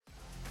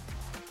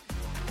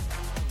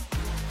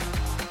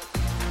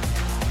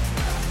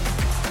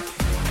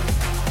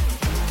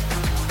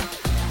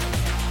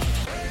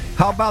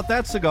How about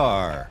that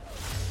cigar?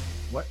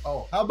 What?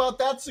 Oh, how about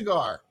that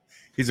cigar?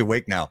 He's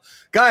awake now.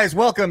 Guys,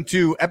 welcome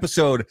to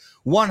episode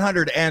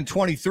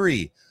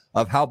 123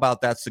 of How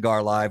About That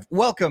Cigar Live.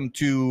 Welcome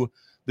to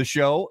the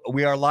show.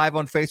 We are live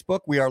on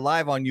Facebook. We are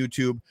live on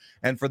YouTube.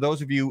 And for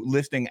those of you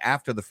listening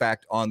after the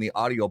fact on the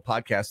audio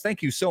podcast,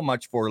 thank you so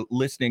much for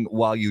listening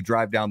while you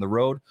drive down the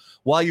road,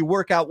 while you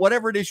work out,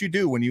 whatever it is you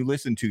do when you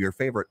listen to your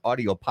favorite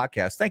audio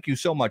podcast. Thank you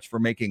so much for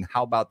making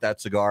How About That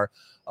Cigar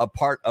a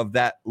part of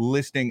that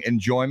listening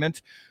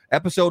enjoyment.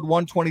 Episode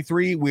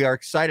 123, we are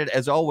excited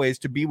as always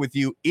to be with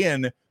you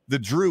in the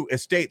Drew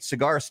Estate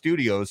Cigar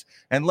Studios.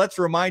 And let's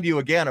remind you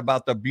again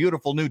about the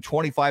beautiful new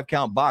 25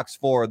 count box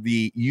for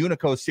the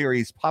Unico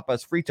series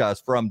Papas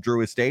Fritas from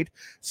Drew Estate.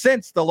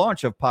 Since the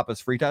launch of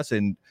Papas Fritas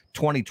in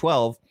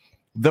 2012,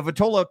 the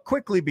Vitola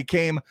quickly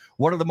became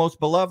one of the most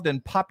beloved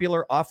and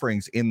popular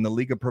offerings in the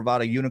Liga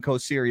Privada Unico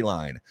series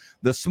line.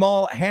 The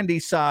small, handy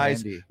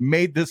size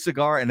made this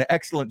cigar an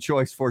excellent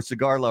choice for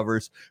cigar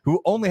lovers who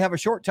only have a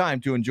short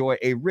time to enjoy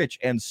a rich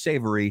and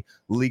savory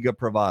Liga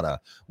Privada.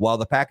 While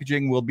the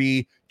packaging will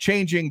be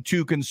changing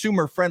to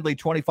consumer-friendly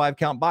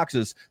 25-count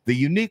boxes, the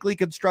uniquely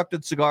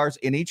constructed cigars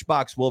in each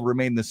box will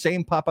remain the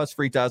same Papas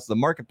Fritas the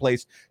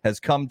marketplace has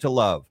come to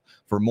love.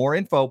 For more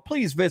info,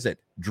 please visit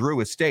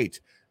DrewEstate.com.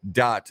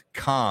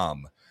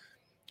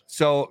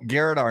 So,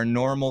 Garrett, our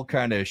normal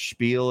kind of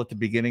spiel at the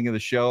beginning of the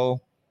show.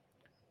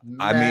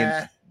 I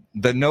mean,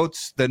 the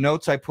notes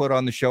I put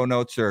on the show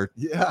notes are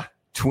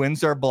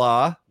Twins are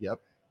blah. Yep.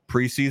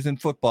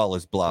 Preseason football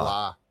is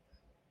blah.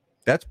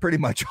 That's pretty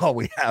much all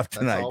we have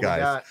tonight,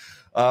 guys.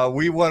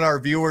 We want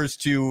our viewers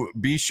to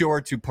be sure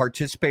to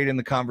participate in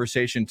the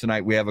conversation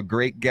tonight. We have a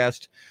great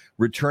guest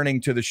returning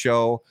to the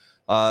show.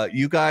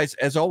 You guys,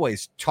 as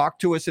always, talk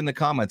to us in the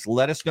comments.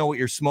 Let us know what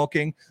you're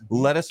smoking.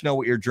 Let us know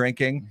what you're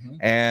drinking.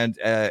 And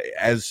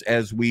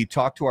as we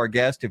talk to our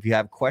guest, if you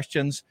have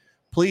questions,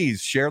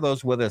 please share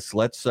those with us.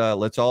 Let's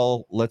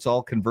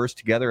all converse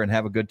together and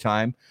have a good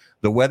time.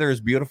 The weather is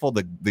beautiful.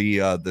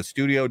 The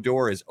studio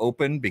door is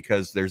open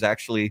because there's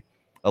actually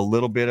a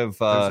little bit of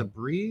there's a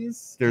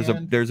breeze. There's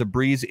a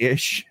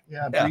breeze-ish.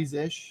 Yeah,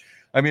 breeze-ish.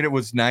 I mean, it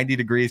was 90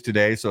 degrees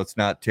today, so it's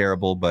not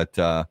terrible, but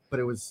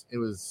it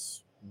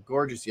was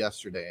gorgeous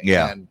yesterday.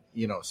 Yeah. And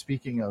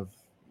speaking of,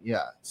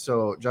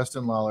 so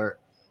Justin Lawler,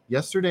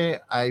 yesterday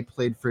I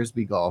played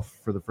Frisbee golf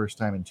for the first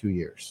time in 2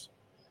 years.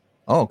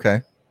 Oh,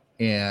 okay.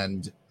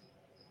 And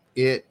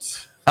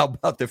how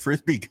about the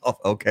Frisbee golf?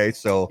 Okay,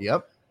 so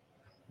yep.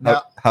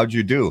 Now, how'd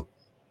you do?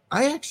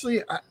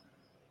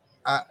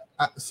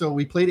 So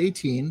we played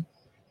 18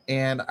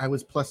 and I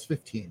was plus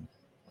 15.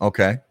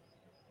 Okay.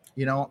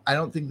 I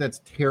don't think that's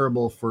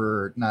terrible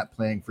for not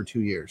playing for 2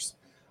 years.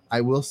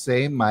 I will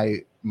say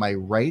my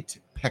right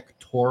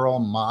pectoral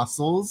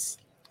muscles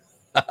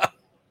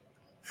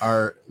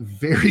are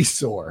very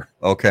sore.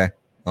 Okay.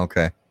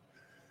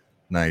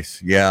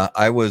 Nice. Yeah,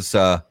 I was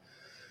so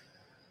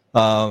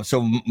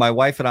my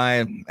wife and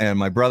I and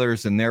my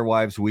brothers and their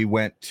wives, we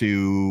went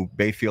to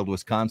Bayfield,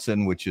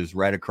 Wisconsin, which is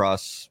right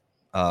across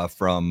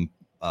from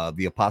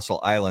the Apostle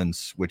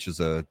Islands, which is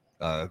a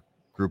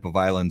group of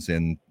islands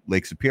in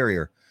Lake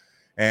Superior.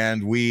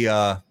 And we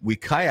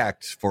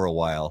kayaked for a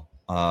while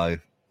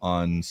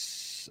on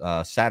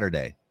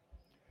Saturday.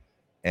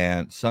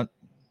 And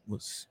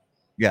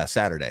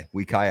Saturday.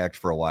 We kayaked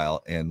for a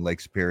while in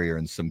Lake Superior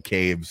in some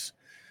caves.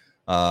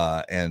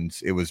 And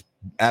it was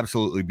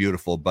absolutely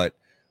beautiful. But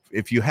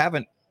if you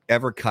haven't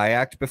ever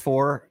kayaked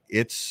before,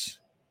 it's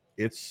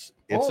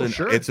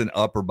an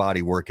upper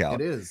body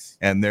workout. It is.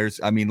 And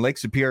Lake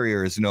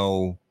Superior is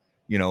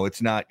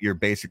it's not your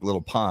basic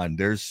little pond.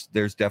 There's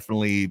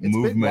definitely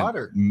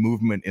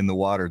movement in the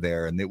water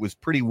there. And it was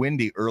pretty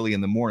windy early in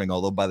the morning,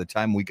 although by the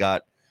time we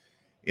got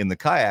in the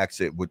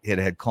kayaks, it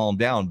had calmed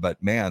down.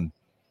 But man,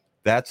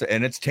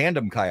 it's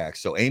tandem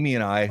kayaks. So Amy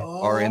and I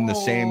are in the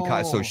same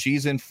kayak. So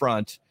she's in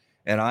front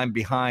and I'm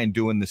behind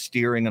doing the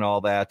steering and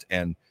all that.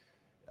 And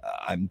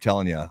I'm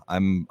telling you,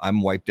 I'm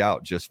wiped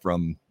out just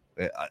from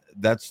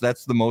that's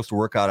the most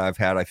workout I've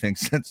had, I think,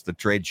 since the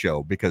trade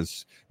show,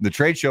 because the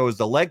trade show is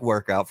the leg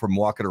workout from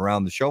walking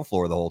around the show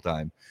floor the whole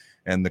time,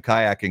 and the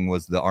kayaking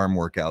was the arm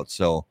workout.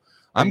 So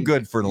I'm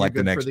good for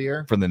the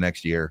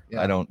next year.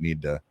 Yeah. I don't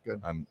need to.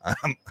 Good. I'm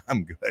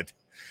good.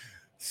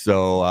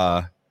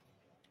 So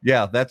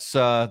that's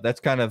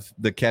kind of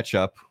the catch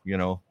up.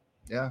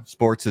 Yeah.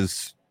 Sports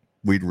is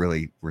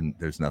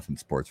there's nothing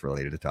sports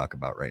related to talk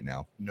about right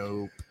now.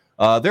 Nope.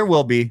 There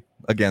will be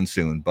again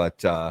soon,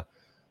 but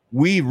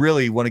we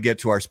really want to get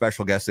to our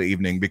special guest of the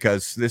evening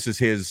because this is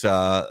his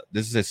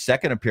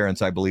second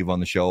appearance, I believe, on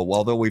the show.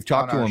 Although we've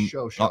talked to him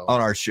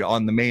on our show,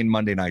 on the main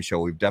Monday night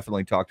show, we've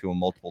definitely talked to him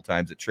multiple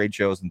times at trade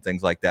shows and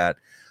things like that.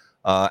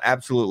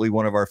 Absolutely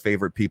one of our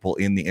favorite people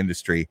in the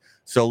industry.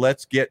 So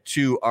let's get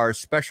to our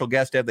special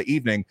guest of the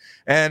evening.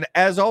 And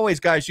as always,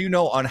 guys,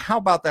 on How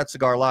About That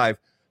Cigar Live,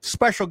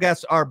 special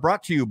guests are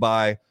brought to you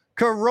by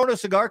Corona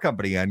Cigar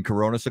Company and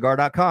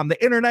coronacigar.com,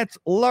 the internet's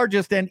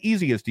largest and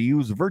easiest to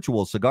use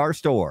virtual cigar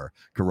store.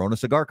 Corona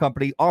Cigar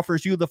Company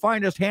offers you the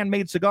finest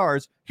handmade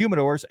cigars,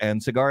 humidors,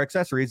 and cigar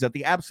accessories at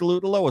the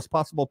absolute lowest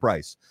possible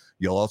price.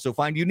 You'll also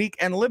find unique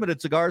and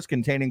limited cigars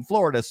containing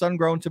Florida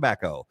sun-grown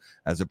tobacco.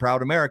 As a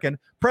proud American,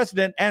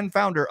 president and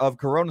founder of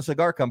Corona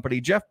Cigar Company,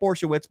 Jeff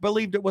Borshowitz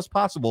believed it was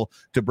possible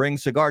to bring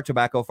cigar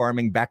tobacco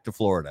farming back to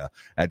Florida.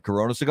 At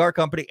Corona Cigar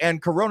Company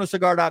and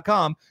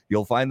coronacigar.com,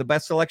 you'll find the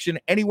best selection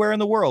anywhere in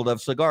the world of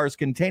cigars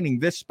containing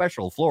this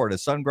special Florida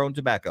sun-grown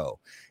tobacco.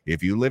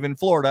 If you live in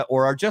Florida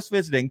or are just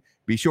visiting,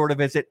 be sure to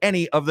visit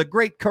any of the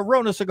great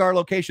Corona Cigar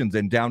locations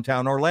in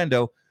downtown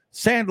Orlando,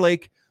 Sand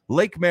Lake,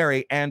 Lake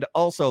Mary, and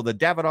also the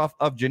Davidoff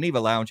of Geneva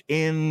Lounge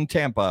in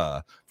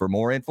Tampa. For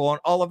more info on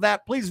all of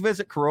that, please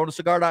visit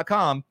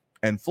coronacigar.com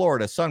and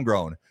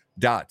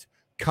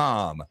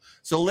floridasungrown.com.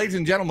 So, ladies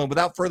and gentlemen,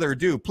 without further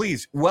ado,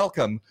 please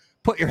welcome,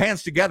 put your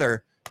hands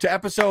together to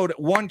episode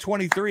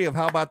 123 of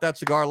How About That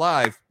Cigar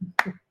Live,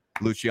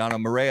 Luciano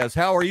Moreas.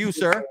 How are you,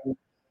 sir?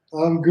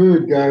 I'm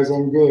good, guys.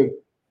 I'm good.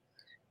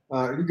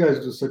 You guys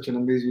do such an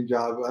amazing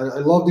job. I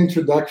love the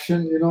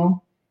introduction, you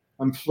know.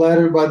 I'm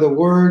flattered by the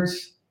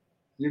words.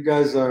 You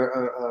guys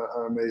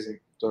are amazing.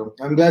 So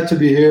I'm glad to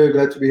be here.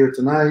 Glad to be here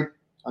tonight.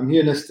 I'm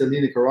here in Esteli,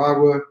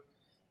 Nicaragua.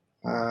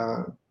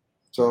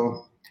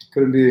 So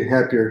couldn't be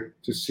happier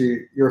to see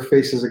your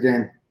faces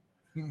again.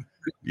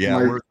 Yeah,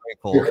 we're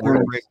grateful.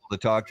 We're grateful to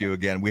talk to you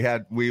again.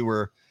 We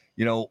were,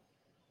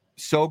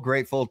 so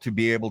grateful to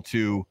be able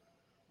to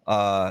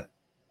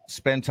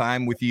spend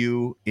time with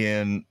you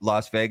in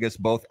Las Vegas,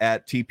 both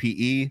at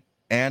TPE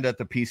and at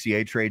the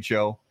PCA trade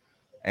show.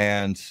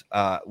 And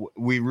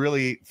we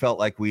really felt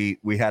like we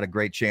had a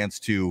great chance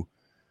to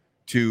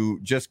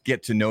just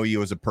get to know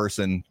you as a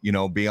person,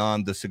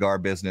 beyond the cigar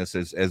business,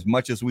 as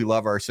much as we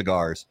love our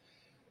cigars,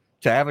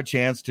 to have a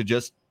chance to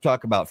just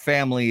talk about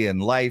family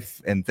and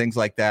life and things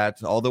like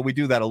that. Although we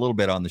do that a little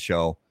bit on the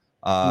show,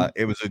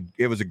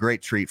 it was a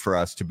great treat for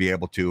us to be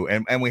able to,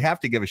 and we have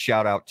to give a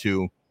shout out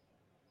to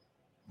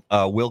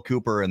Will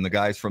Cooper and the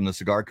guys from the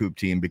Cigar Coop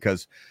team,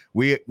 because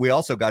we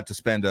also got to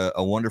spend a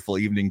wonderful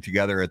evening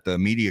together at the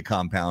media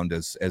compound,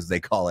 as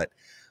they call it,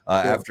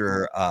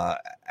 after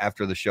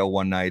the show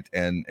one night,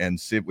 and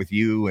sit with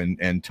you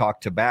and talk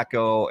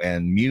tobacco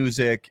and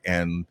music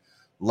and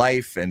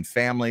life and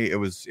family. It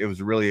was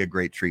really a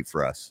great treat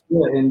for us.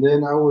 Yeah, and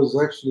then I was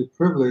actually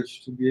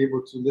privileged to be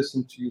able to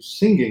listen to you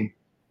singing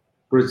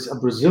a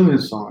Brazilian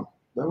song.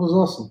 That was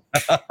awesome.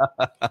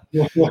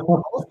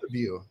 Both of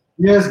you.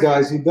 Yes,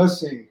 guys, he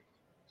does sing.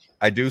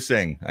 I do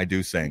sing. And so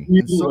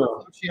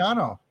does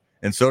Luciano.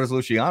 And so does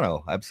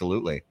Luciano.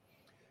 Absolutely.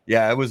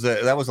 Yeah,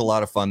 that was a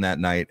lot of fun that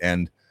night.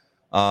 And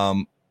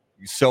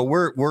so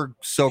we're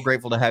so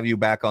grateful to have you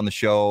back on the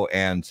show.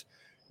 And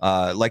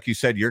like you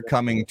said, you're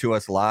coming to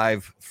us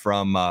live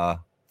from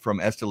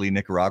Esteli,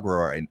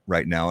 Nicaragua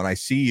right now. And I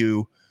see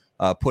you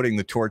putting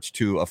the torch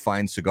to a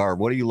fine cigar.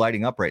 What are you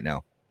lighting up right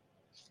now?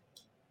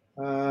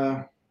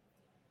 I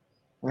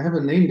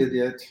haven't named it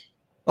yet.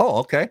 Oh,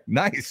 okay.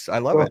 Nice. I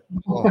love it.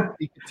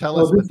 You can tell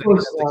us.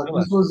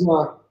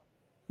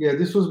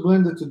 This was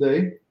blended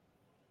today.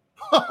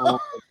 So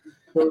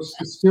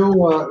it's still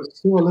a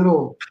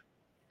little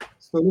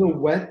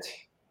wet.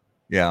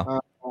 Yeah.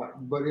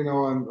 But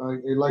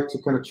I like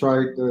to kind of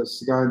try the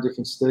cigar in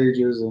different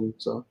stages, and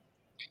so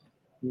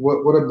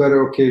what a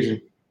better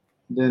occasion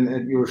than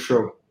at your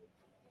show.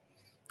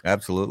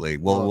 Absolutely.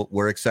 Well,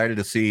 we're excited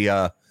to see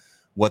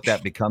what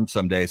that becomes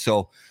someday.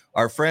 So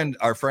our friend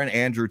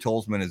Andrew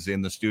Tolsman is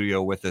in the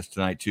studio with us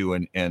tonight too,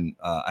 and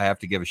I have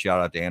to give a shout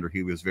out to Andrew.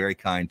 He was very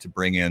kind to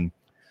bring in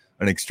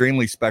an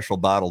extremely special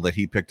bottle that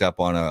he picked up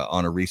on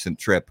a recent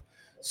trip.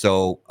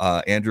 So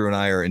Andrew and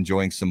I are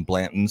enjoying some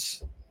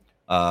Blanton's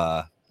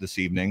this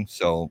evening.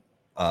 So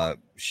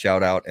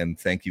shout out and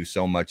thank you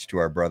so much to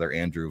our brother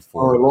Andrew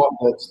for I love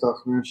that stuff,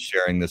 man.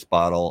 sharing this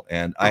bottle.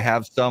 And I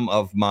have some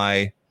of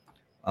my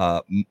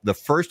the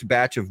first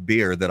batch of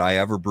beer that I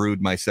ever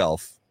brewed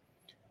myself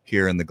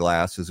here in the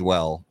glass as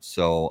well.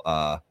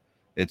 So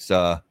it's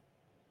an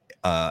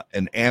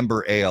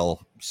amber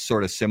ale,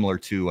 sort of similar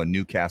to a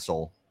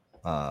Newcastle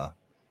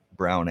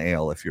brown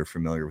ale, if you're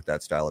familiar with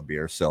that style of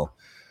beer. So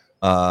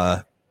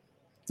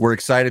we're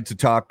excited to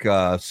talk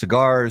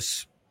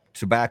cigars,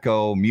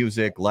 tobacco,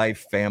 music,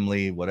 life,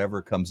 family,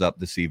 whatever comes up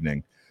this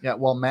evening. Yeah,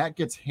 while Matt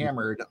gets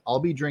hammered, I'll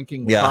be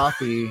drinking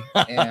coffee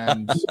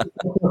and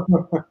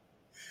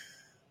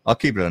I'll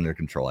keep it under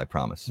control, I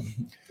promise.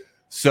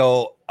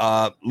 So,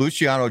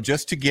 Luciano,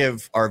 just to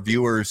give our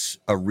viewers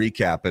a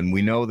recap, and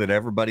we know that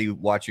everybody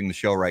watching the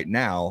show right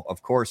now,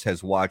 of course,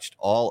 has watched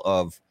all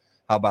of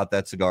How About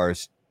That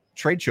Cigar's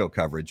trade show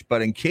coverage.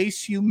 But in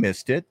case you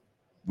missed it,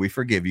 we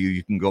forgive you.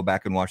 You can go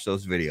back and watch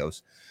those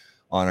videos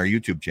on our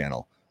YouTube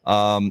channel.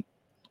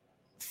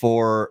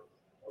 For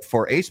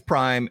Ace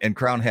Prime and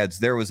Crown Heads,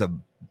 there was a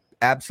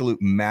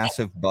absolute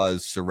massive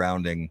buzz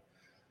surrounding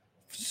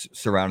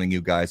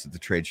you guys at the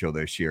trade show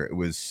this year. It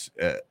was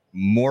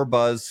more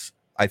buzz,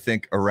 I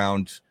think,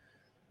 around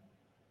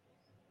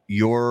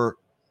your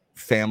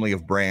family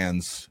of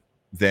brands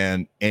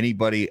than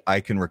anybody I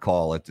can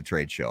recall at the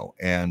trade show.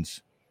 And,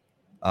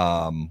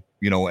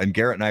 and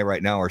Garrett and I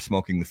right now are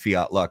smoking the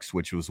Fiat Lux,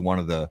 which was one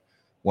of the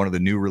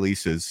new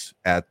releases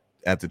at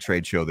the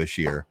trade show this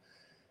year.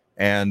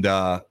 And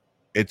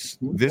this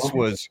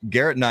was,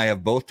 Garrett and I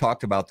have both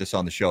talked about this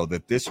on the show,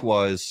 that this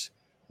was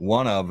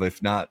one of,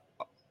 if not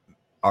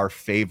our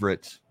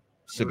favorite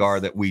cigar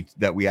that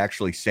we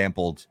actually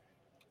sampled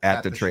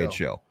at the trade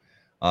show.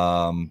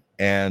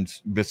 And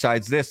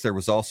besides this, there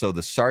was also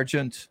the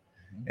Sergeant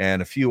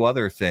and a few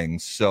other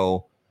things.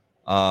 So,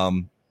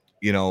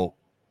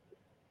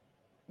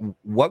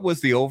 what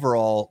was the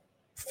overall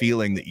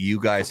feeling that you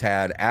guys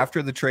had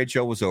after the trade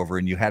show was over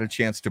and you had a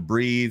chance to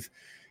breathe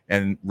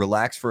and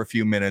relax for a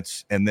few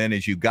minutes? And then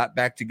as you got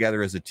back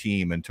together as a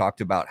team and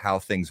talked about how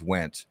things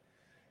went,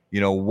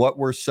 what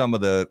were some of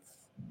the,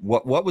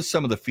 what was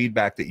some of the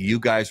feedback that you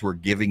guys were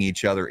giving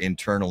each other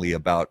internally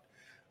about,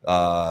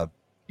 kind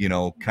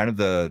of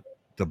the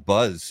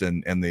buzz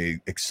and the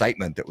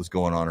excitement that was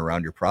going on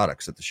around your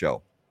products at the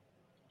show?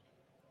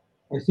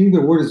 I think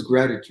the word is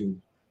gratitude,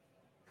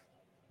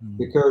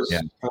 because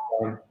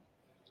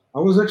I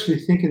was actually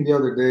thinking the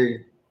other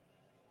day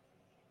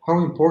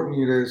how important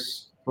it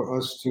is for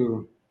us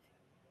to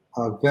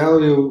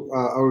value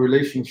our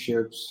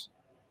relationships,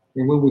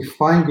 and when we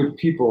find good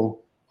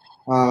people,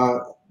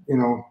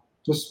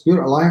 just build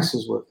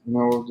alliances with,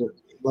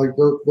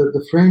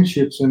 the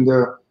friendships and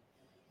the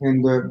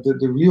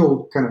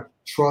real kind of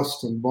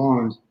trust and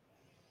bond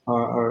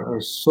are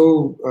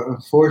so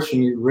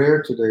unfortunately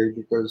rare today,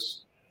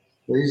 because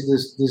there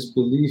is this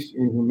belief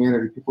in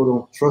humanity. People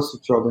don't trust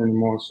each other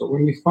anymore. So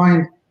when we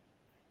find,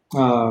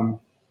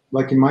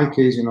 like in my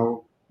case,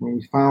 when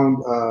we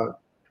found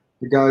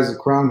the guys at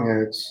Crown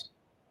Heads,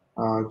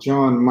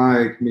 John,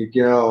 Mike,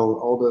 Miguel,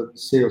 all the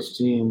sales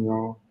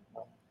team,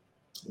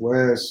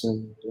 Wes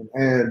and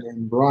Ed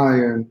and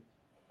Brian,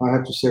 I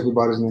have to say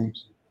everybody's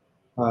names,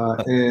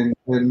 and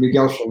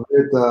Miguel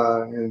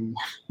Chaleta and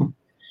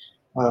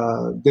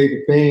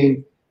David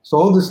Payne. So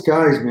all these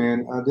guys,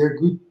 man, they're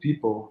good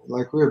people.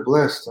 Like, we're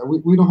blessed.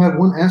 We don't have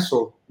one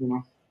asshole,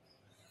 in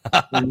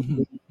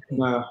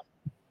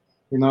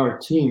our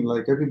team.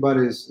 Like,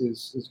 everybody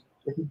is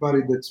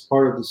everybody that's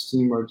part of this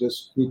team are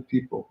just good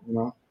people,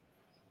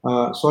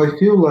 So I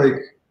feel like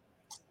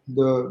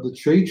the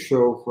trade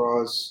show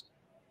for us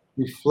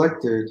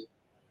reflected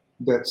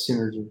that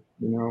synergy,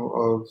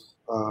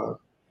 of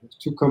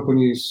two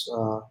companies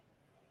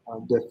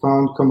that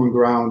found common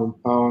ground and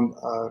found,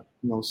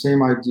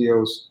 same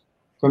ideals,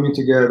 coming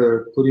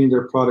together, putting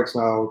their products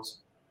out,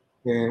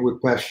 and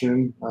with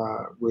passion,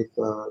 with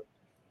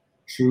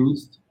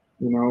truth,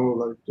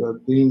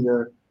 being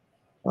there,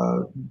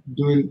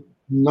 doing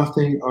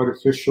nothing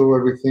artificial.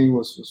 Everything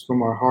was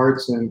from our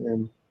hearts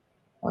and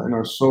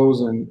our souls,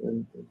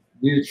 and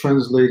really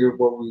translated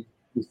what we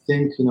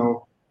think,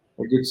 a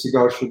good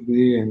cigar should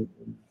be, and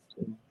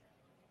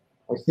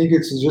I think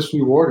it's just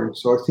rewarding.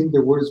 So I think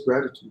the word is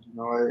gratitude.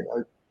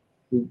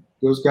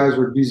 Those guys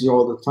were busy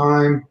all the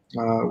time.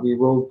 We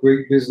wrote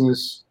great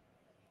business,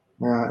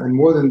 and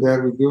more than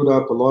that, we built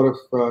up a lot of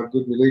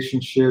good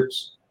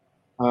relationships.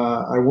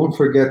 I won't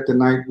forget the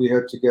night we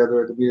had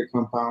together at the Beer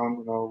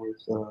Compound,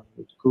 with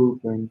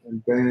Coop and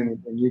Ben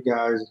and you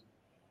guys.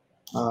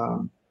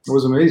 It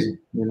was amazing.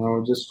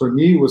 Just for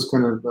me, it was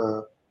kind of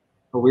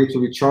a way to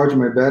recharge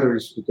my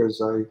batteries,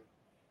 because I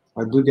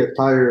do get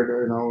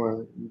tired.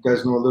 You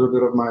guys know a little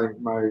bit of my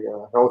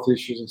health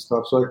issues and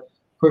stuff. So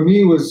for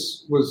me,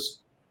 was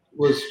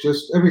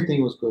just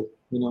everything was good.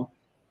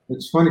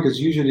 It's funny because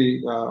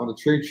usually on the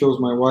trade shows,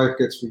 my wife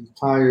gets really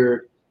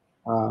tired,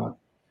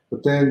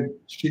 but then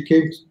she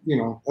came,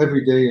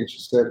 every day, and she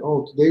said,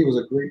 "Oh, today was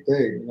a great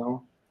day.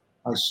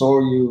 I saw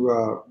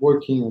you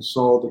working, and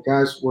saw the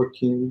guys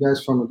working. You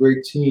guys form a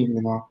great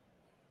team.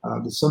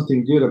 There's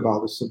something good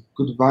about it. Some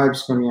good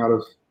vibes coming out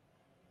of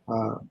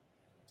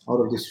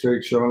this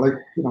trade show." Like,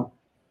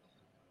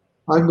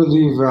 I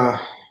believe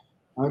that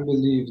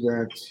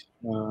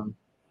God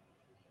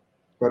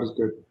is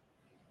good.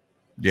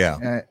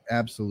 Yeah,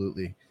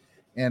 absolutely.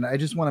 And I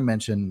just want to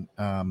mention,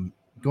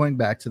 going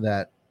back to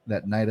that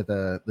night at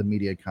the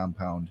media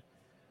compound,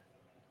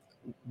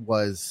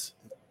 was,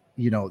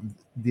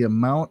 the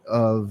amount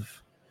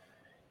of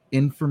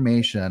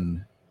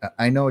information.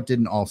 I know it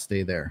didn't all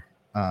stay there,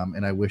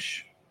 and I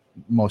wish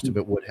most of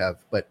it would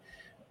have, but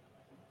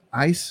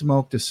I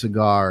smoked a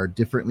cigar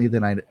differently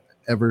than I'd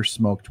ever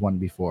smoked one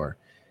before.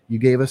 You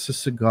gave us a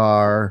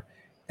cigar,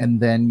 and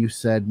then you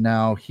said,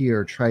 "Now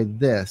here, try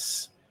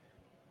this,"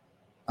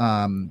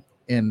 and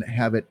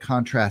have it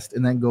contrast,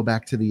 and then go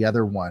back to the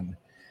other one.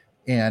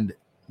 And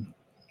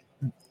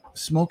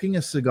smoking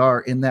a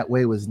cigar in that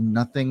way was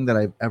nothing that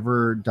I've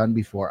ever done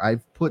before.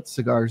 I've put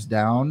cigars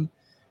down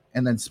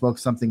and then smoked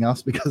something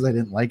else because I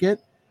didn't like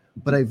it,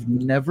 but I've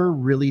never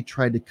really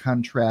tried to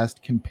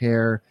contrast,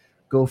 compare,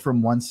 go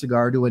from one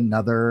cigar to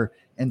another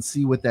and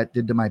see what that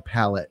did to my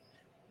palate.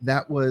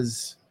 That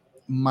was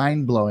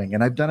mind-blowing.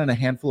 And I've done it a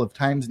handful of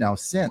times now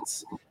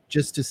since,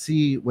 just to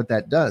see what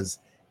that does.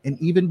 And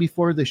even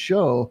before the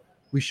show,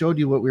 we showed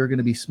you what we were going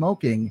to be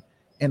smoking,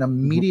 and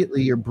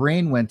immediately your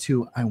brain went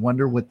to, I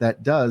wonder what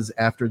that does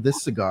after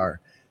this cigar.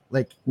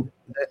 Like,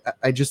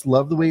 I just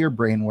love the way your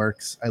brain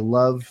works. I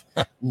love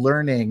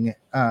learning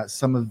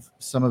some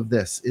of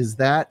this. Is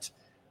that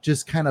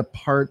just kind of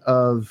part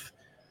of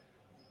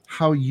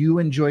how you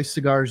enjoy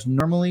cigars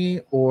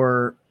normally,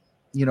 or,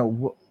 you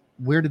know,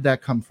 where did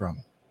that come from?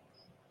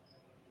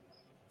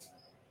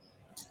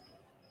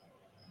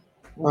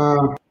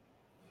 My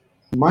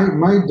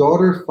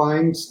daughter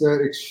finds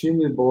that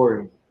extremely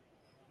boring.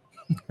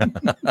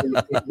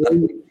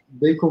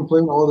 they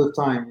complain all the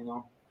time, you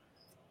know.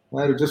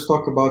 I just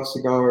talk about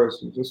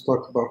cigars, just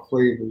talk about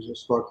flavors,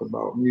 just talk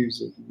about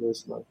music,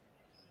 just like.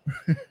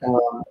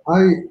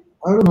 I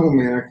don't know,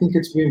 man. I think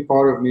it's been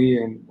part of me,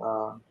 and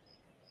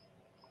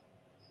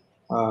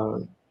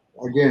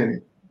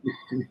again,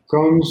 it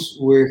comes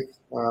with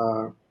a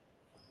lot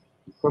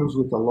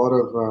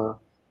of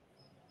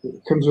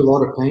it comes with a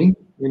lot of pain,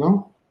 you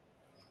know.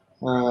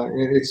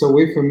 It's a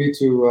way for me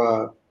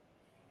to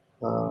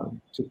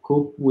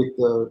cope with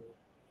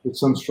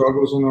some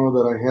struggles, you know,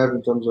 that I have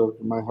in terms of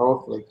my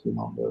health, like, you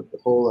know, the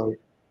whole like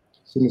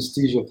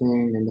synesthesia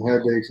thing and the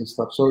headaches and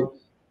stuff. So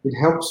it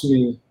helps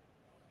me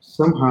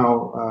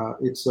somehow.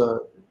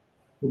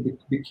 It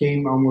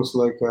became almost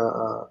like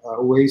a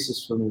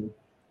oasis for me.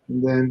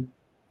 And then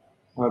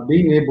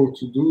being able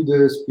to do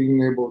this,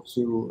 being able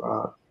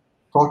to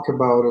talk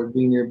about it,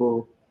 being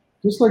able,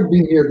 just like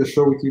being here at the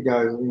show with you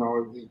guys, you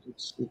know,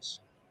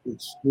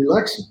 it's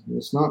relaxing.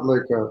 It's not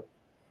like a,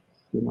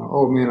 you know,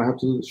 oh man, I have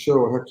to do the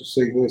show, I have to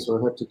say this,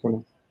 or I have to kind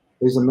of,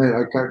 there's a minute,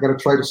 I got to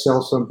try to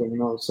sell something, you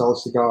know, sell a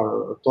cigar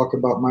or talk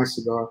about my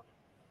cigar.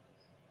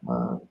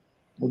 I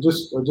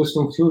just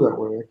don't feel that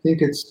way. I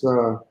think it's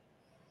part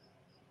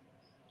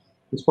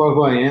of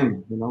who I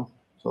am, you know.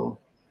 So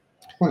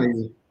it's kind of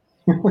easy.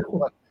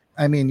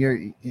 I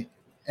mean,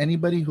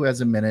 anybody who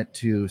has a minute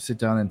to sit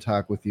down and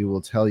talk with you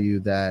will tell you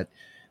that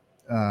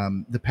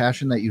the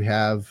passion that you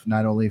have,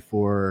 not only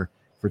for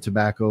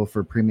tobacco,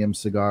 for premium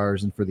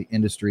cigars, and for the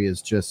industry,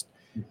 is just,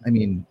 I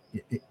mean,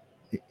 it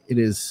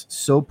is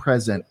so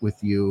present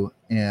with you,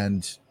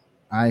 and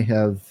I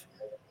have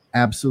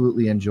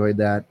absolutely enjoyed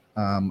that.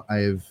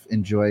 I've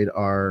enjoyed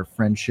our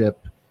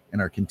friendship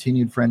and our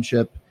continued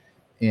friendship,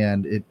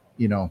 and it,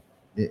 you know,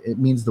 it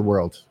means the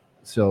world.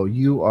 So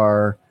you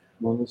are,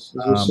 you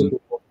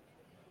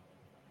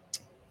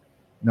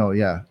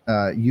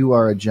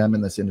are a gem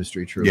in this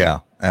industry, truly. Yeah,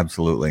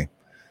 absolutely.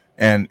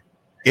 And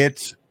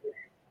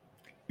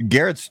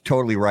Garrett's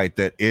totally right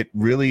that it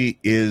really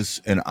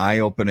is an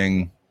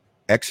eye-opening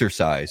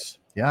exercise.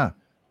 Yeah.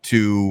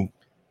 To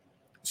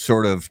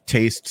sort of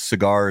taste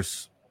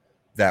cigars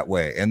that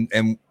way.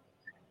 And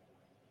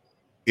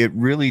it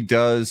really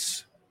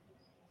does,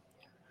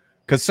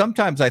 because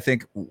sometimes I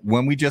think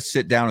when we just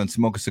sit down and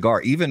smoke a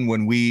cigar, even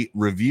when we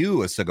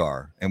review a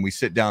cigar and we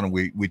sit down and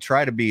we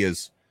try to be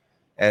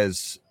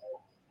as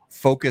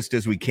focused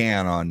as we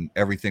can on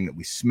everything that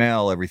we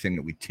smell, everything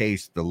that we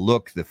taste, the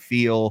look, the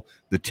feel,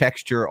 the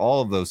texture,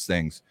 all of those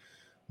things.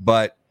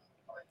 But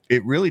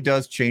it really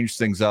does change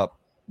things up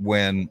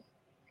when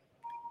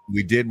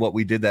we did what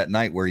we did that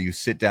night, where you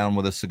sit down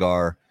with a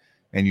cigar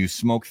and you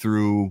smoke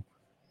through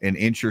an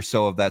inch or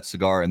so of that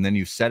cigar, and then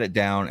you set it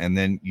down, and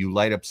then you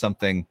light up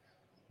something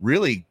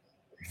really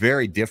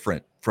very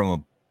different from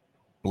a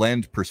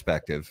blend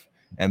perspective,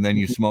 and then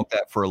you smoke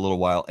that for a little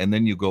while, and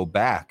then you go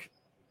back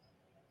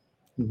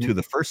to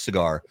the first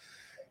cigar.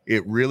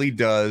 It really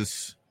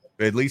does,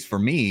 at least for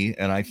me,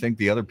 and I think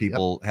the other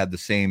people had the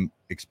same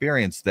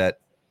experience, that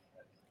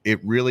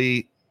it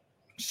really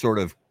sort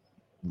of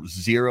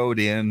zeroed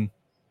in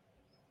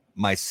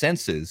my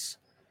senses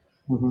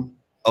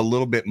a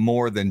little bit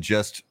more than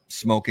just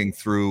smoking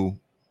through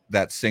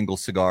that single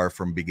cigar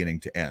from beginning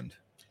to end.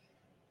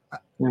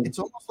 It's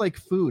almost like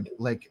food.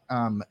 Like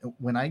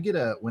when I get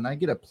a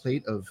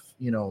plate of,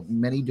 you know,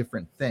 many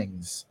different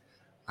things,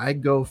 I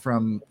go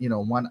from, you know,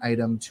 one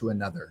item to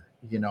another,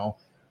 you know.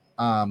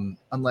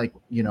 Unlike,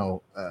 you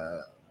know,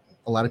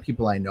 a lot of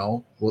people I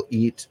know will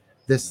eat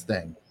this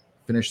thing,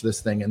 finish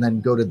this thing, and then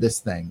go to this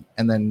thing,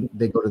 and then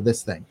they go to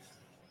this thing.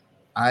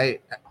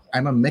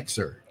 I'm a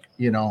mixer,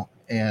 you know,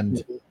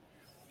 and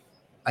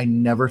I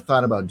never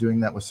thought about doing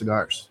that with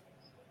cigars.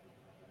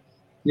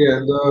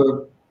 Yeah,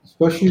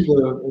 especially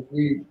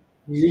we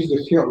use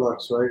the Fiat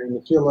Lux, right? And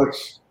the Fiat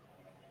Lux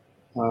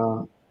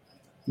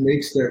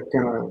makes that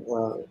kind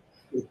of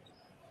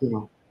you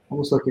know,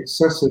 almost like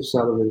excessive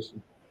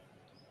salivation,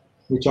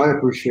 which I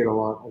appreciate a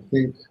lot. I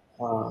think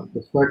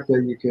the fact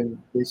that you can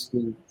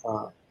basically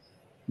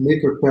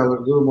make your palate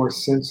a little more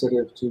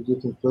sensitive to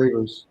different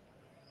flavors,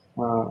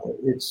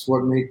 it's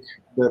what makes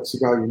that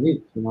cigar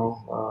unique. You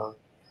know,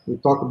 we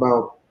talk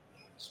about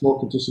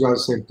smoking two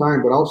cigars at the same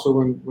time, but also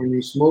when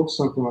you smoke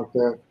something like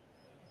that,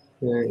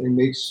 it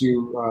makes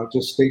you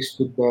just taste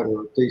food better,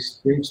 or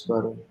taste drinks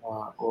better,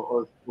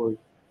 or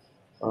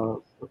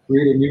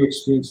create a new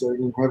experience that you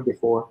didn't have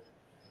before.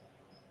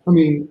 I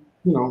mean,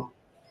 you know,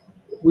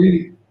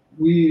 we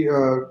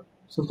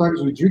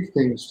sometimes we drink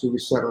things to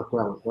reset our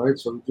palate, right?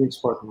 So we drink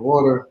sparkling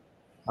water,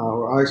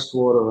 or iced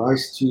water, or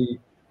iced tea,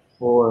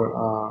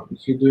 or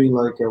if you're doing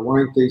like a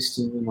wine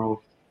tasting,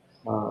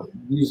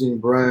 using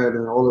bread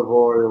and olive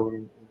oil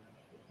and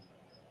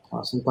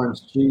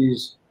sometimes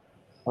cheese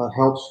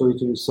helps for you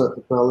to reset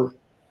the palate.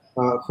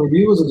 For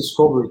me, it was a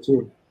discovery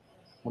too.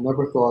 I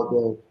never thought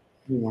that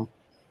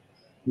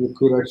you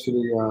could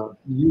actually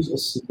use a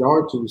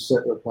cigar to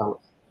reset your palate,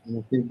 and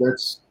I think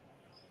that's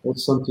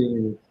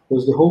something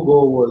because the whole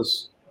goal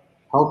was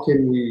how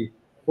can we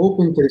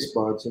open taste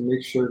buds and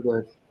make sure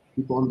that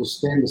people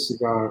understand the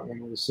cigar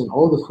and understand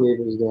all the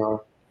flavors there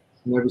are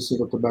in every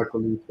single tobacco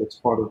leaf that's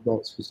part of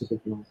that specific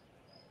line.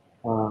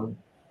 And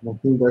I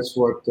think that's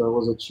what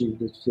was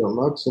achieved with Fiat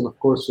Lux. And of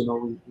course,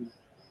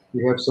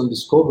 we have some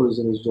discoveries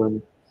in this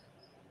journey,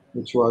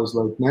 which was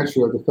like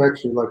naturally at the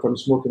factory, like I'm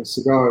smoking a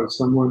cigar,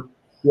 someone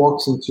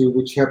walks into,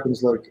 which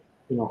happens like,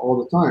 all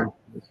the time.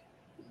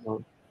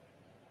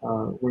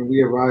 When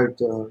we arrived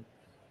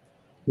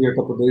here a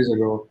couple of days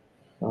ago,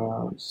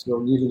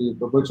 so usually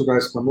a bunch of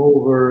guys come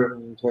over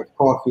and have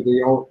coffee.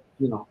 They all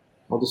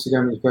the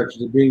cigar manufacturers,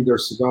 they bring their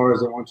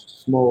cigars they want you to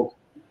smoke.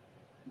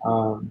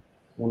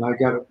 And I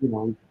got,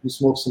 we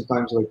smoke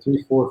sometimes like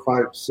 3, 4,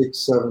 5, 6,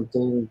 7,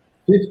 10,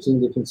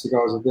 15 different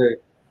cigars a day.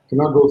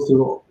 Cannot go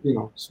through,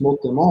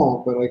 smoke them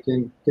all, but I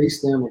can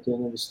taste them, I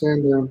can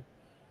understand them.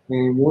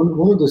 And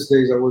one of those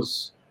days I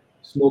was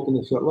smoking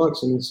the Fiat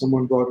Lux, and then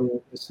someone brought me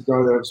a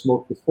cigar that I've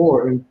smoked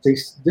before and it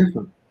tastes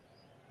different.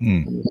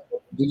 And said,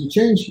 did you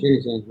change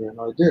anything here? And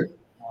I did.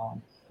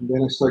 And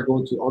then I started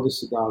going to other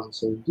cigars and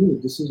saying,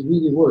 dude, this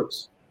really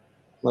works.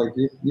 Like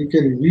you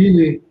can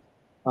really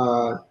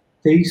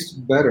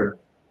taste better.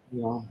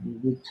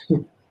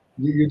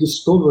 You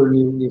discover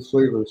new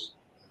flavors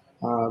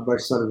by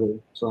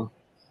Saturday. So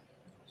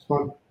it's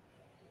fun.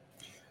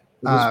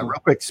 Real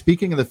quick,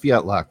 speaking of the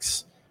Fiat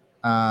Lux,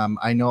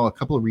 I know a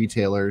couple of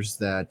retailers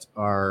that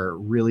are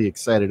really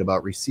excited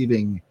about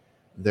receiving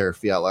their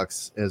Fiat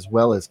Lux as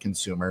well as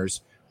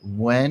consumers.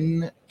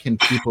 When can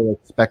people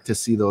expect to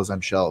see those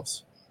on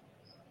shelves?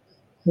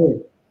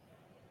 Hey.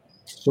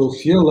 So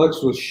Fiat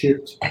Lux was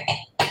shipped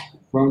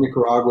from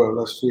Nicaragua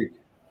last week.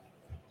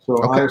 So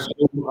okay.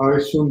 I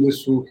assume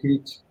this will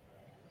hit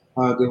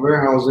the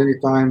warehouse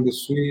anytime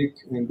this week,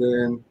 and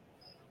then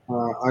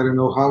I don't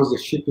know how's the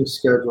shipping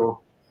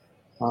schedule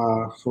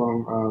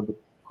from the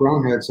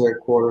Crown Heads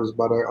headquarters,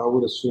 but I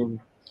would assume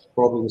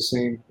probably the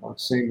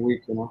same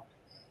week, or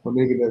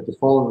maybe the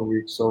following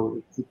week.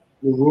 So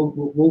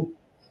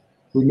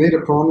we made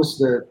a promise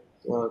that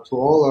to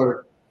all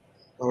our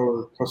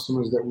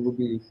customers that we will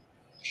be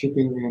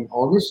shipping in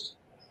August,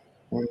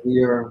 and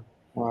we are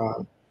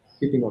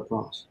keeping that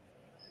promise.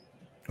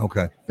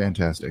 Okay,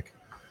 fantastic.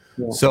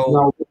 Yeah. So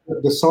now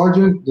the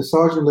Sergeant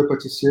Le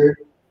Patissier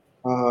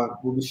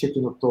will be shipped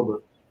in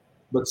October,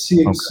 but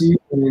CHC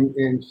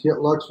and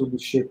Fiat Lux will be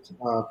shipped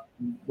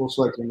most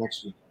likely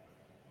next week.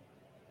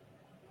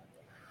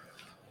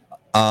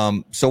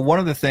 So one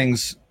of the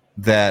things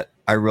that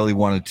I really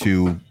wanted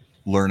to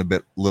learn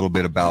a little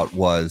bit about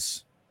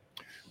was,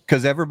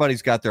 because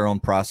everybody's got their own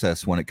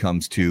process when it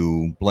comes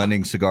to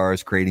blending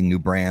cigars, creating new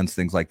brands,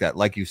 things like that.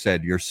 Like you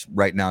said,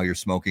 right now you're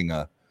smoking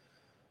a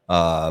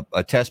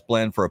test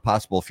blend for a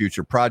possible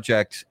future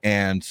project,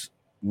 and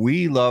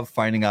we love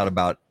finding out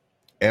about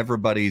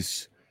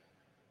everybody's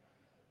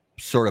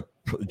sort of,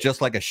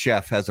 just like a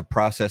chef has a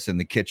process in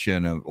the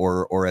kitchen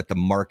or at the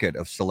market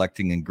of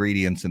selecting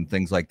ingredients and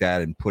things like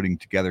that and putting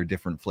together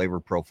different flavor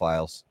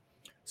profiles.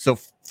 So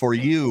for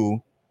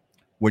you,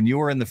 when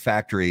you are in the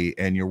factory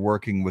and you're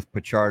working with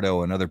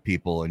Pichardo and other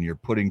people and you're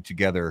putting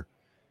together,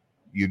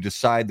 you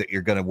decide that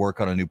you're going to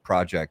work on a new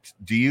project.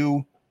 Do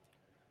you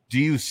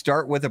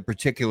start with a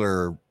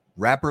particular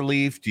wrapper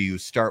leaf? Do you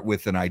start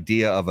with an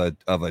idea of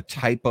a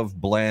type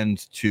of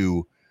blend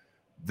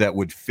that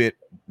would fit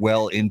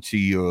well into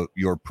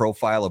your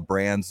profile of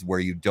brands where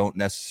you don't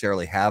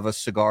necessarily have a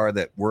cigar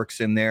that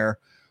works in there?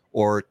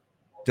 Or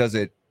does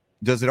it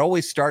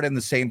always start in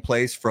the same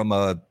place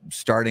from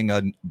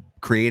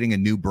creating a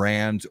new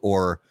brand,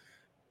 or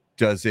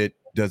does it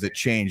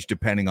change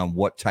depending on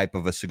what type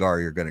of a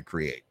cigar you're going to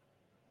create?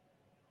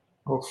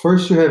 Well,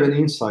 first you have an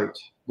insight,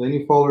 then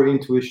you follow your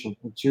intuition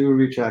until you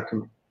reach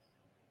acumen.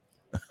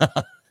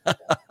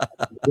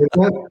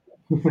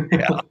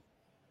 Yeah.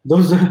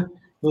 Those are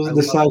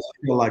the sides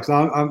I feel like. So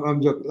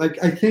I'm joking.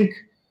 Like I think.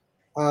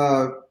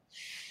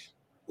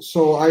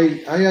 So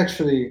I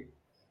actually.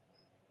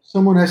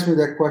 Someone asked me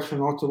that question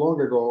not too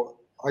long ago.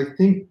 I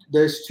think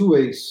there's 2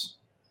 ways.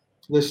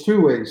 There's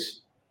 2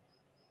 ways.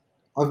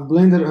 I've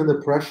blended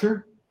under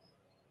pressure,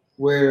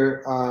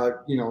 where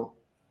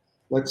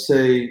let's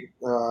say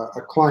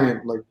a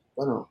client, like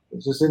I don't know,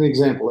 it's just an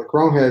example. Like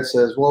Crown Head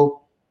says,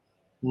 well,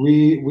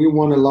 we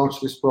want to launch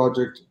this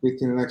project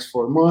within the next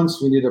 4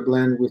 months. We need a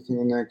blend within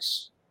the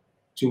next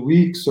 2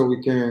 weeks so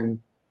we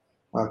can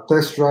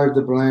test drive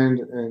the blend,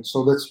 and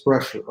so that's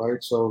pressure,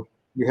 right? So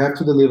you have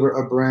to deliver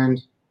a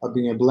blend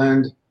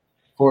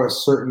for a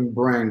certain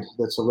brand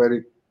that's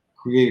already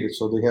created.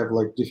 So they have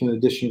like different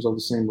editions of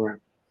the same brand.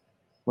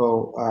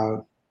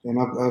 So and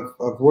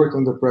I've worked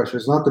under pressure.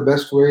 It's not the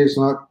best way. It's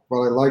not what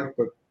I like,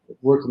 but I've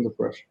worked under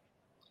pressure.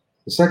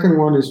 The second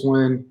one is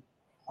when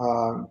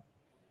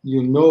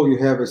you know you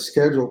have a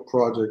scheduled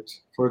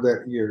project for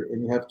that year,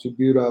 and you have to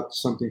build up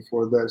something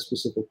for that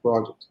specific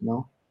project.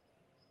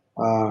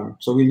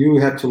 So we knew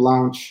we had to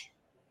launch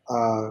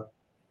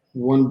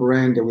one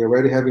brand that we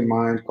already have in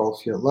mind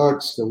called Fiat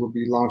Lux that will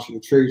be launching a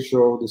trade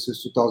show. This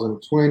is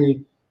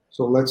 2020.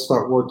 So let's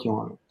start working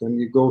on it. Then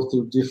you go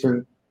through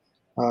different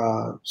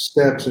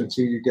steps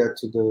until you get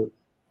to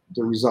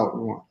the result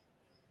you want.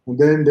 And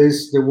then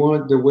there's the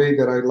way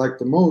that I like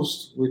the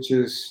most, which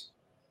is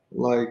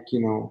like,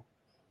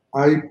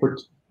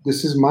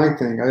 this is my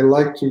thing. I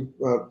like to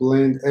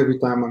blend every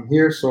time I'm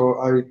here. So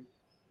I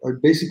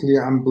basically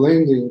I'm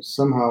blending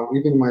somehow,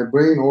 even in my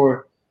brain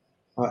or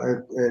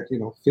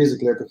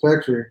physically at the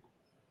factory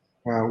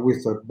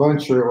with a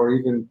buncher or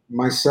even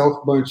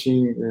myself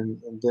bunching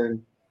and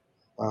then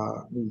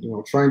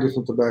trying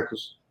different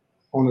tobaccos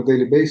on a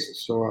daily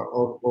basis. So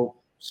I'll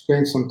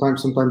spend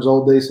sometimes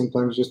all day,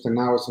 sometimes just an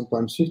hour,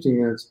 sometimes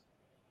 15 minutes.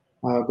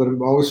 But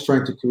I'm always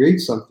trying to create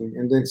something,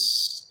 and then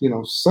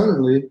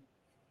suddenly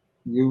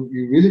you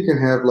really can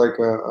have like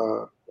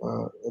a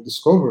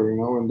discovery,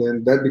 and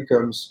then that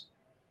becomes,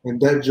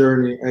 and that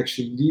journey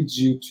actually leads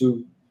you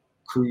to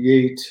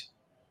create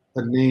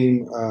a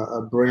name,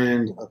 a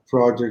brand, a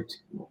project.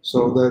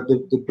 So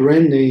the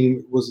brand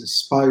name was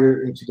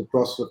inspired into the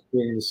process of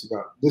creating the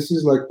cigar. This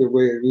is like the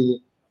way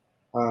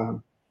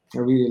I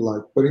really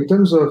like. But in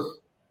terms of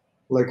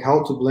like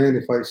how to blend,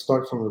 if I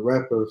start from a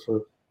wrapper,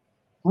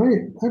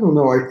 I don't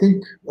know. I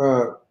think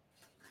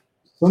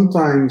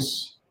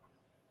sometimes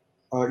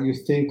you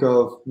think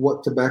of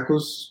what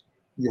tobaccos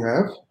you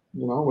have,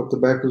 what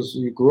tobaccos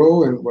you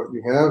grow and what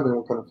you have and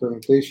what kind of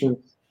fermentation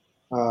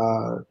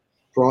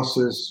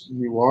process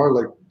you are.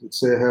 Like, let's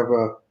say I have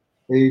a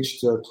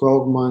aged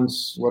 12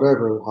 months,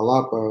 whatever,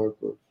 Jalapa,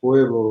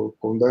 Pueblo,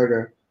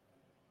 Condega,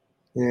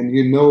 and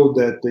you know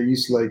that there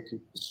is like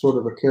sort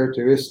of a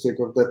characteristic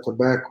of that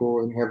tobacco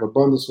and you have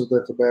abundance of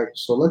that tobacco.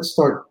 So let's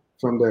start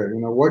from there.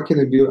 What can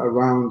I do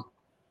around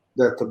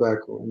that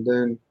tobacco? And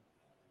then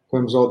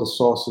comes all the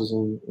sauces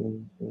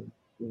and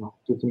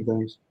different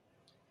things.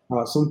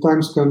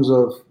 Sometimes comes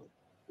of,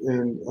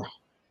 and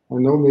I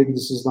know maybe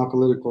this is not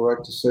politically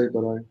correct to say,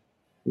 but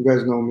you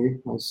guys know me,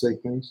 I say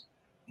things.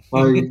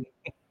 I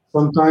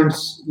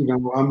sometimes,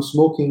 I'm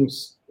smoking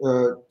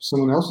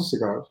someone else's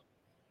cigars,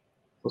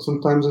 but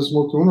sometimes I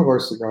smoke one of our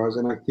cigars,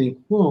 and I think,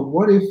 well,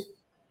 what if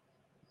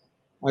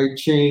I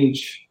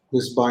change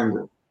this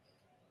binder?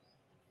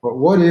 But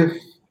what if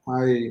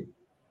I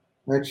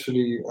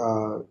actually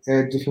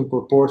add different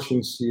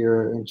proportions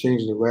here and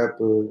change the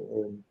wrapper?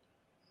 And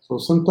so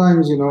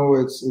sometimes,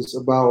 it's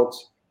about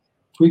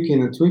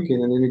tweaking, and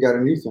then you got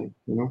a new thing,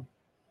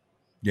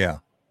 Yeah.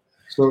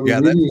 So it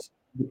really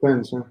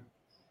depends. Huh?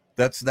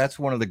 That's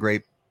one of the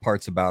great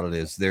parts about it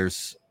is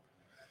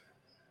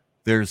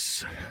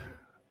there's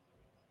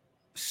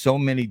so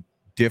many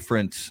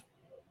different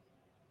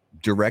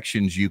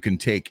directions you can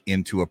take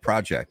into a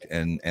project,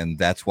 and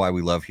that's why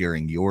we love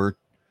hearing your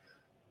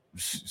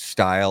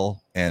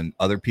style and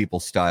other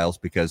people's styles,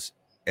 because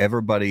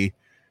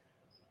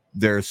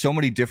there are so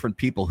many different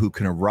people who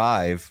can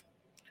arrive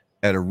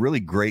at a really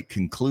great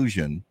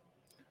conclusion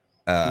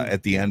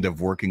at the end of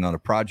working on a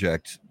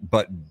project,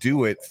 but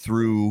do it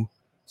through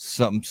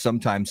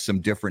sometimes some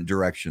different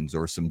directions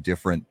or some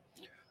different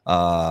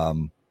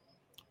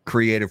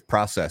creative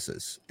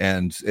processes.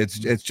 And it's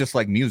just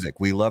like music.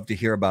 We love to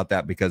hear about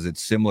that because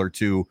it's similar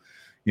to,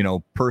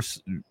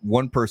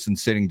 one person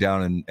sitting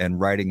down and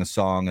writing a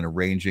song and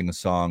arranging a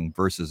song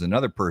versus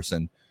another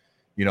person.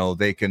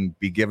 They can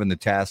be given the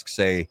task,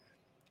 say,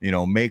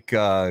 make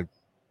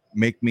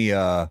me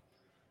a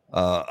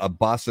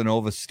bossa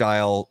nova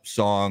style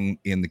song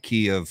in the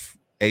key of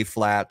A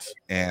flat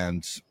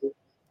and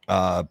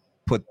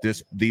put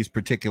these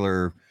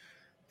particular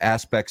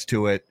aspects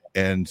to it,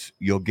 and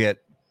you'll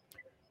get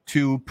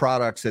two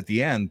products at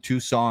the end, two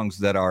songs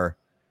that are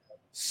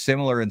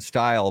similar in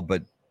style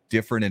but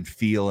different in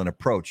feel and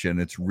approach, and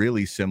it's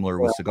really similar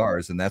with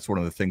cigars, and that's one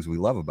of the things we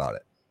love about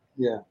it.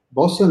 Yeah,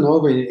 bossa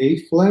nova in A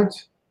flat,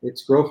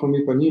 it's Girl from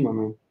Ipanema,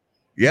 man.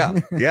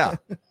 Yeah,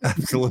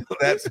 absolutely.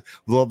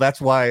 That's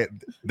why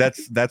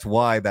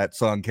that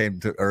song came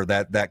to, or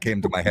that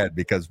came to my head,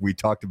 because we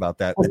talked about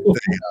that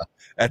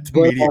at the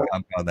media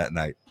compound that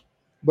night.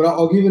 But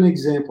I'll give you an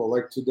example.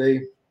 Like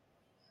today,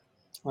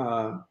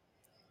 I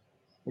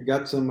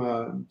got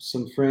some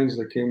friends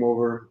that came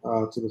over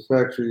to the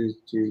factory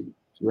to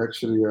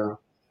actually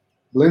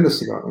blend a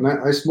cigar, and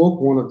I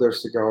smoked one of their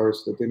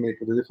cigars that they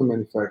make with a different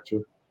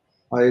manufacturer.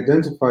 I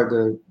identified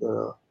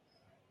the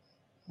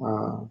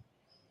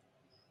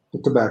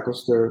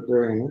tobaccos,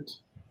 they're in it,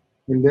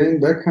 and then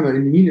that kind of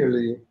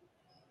immediately, it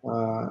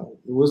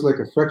was like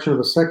a fraction of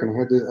a second. I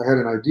had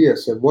an idea. I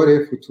said, what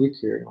if we tweak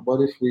here?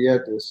 What if we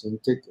add this and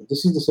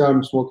this is the cigar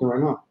I'm smoking right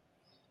now.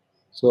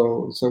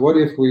 So what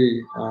if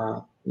we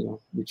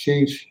we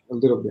change a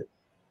little bit,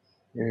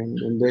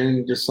 and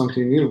then just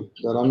something new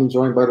that I'm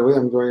enjoying. By the way,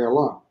 I'm enjoying it a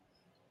lot.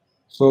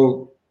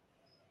 So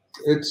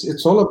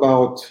it's all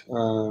about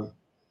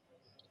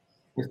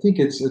I think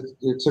it's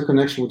a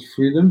connection with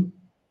freedom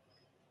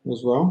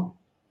as well.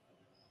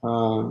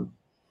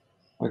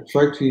 I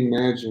try to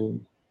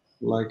imagine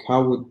like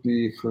how it would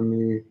be for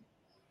me,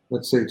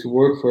 let's say, to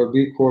work for a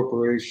big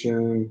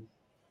corporation,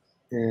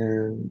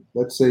 and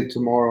let's say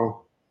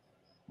tomorrow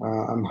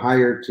I'm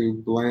hired to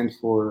blend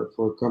for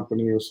a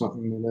company or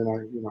something, and then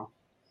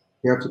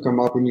you have to come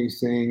up with new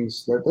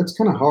things. That's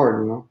kind of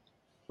hard, you know.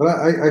 But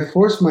I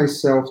force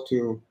myself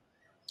to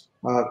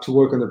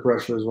work under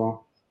pressure as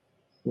well.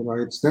 You know,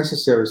 it's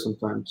necessary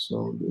sometimes.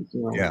 So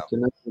Yeah. to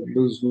never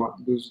lose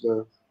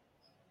the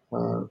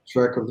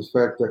track of the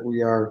fact that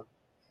we are.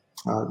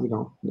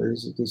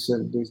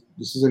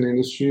 This is an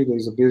industry.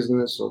 There's a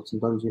business, so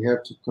sometimes we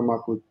have to come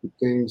up with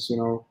things,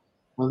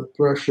 under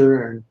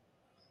pressure, and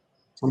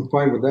I'm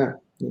fine with that.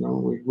 You know,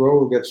 we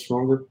grow, we get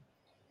stronger.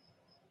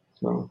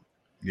 So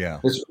Yeah.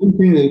 it's one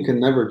thing that you can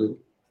never do.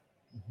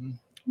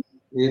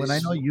 When I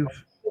know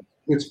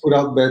It's put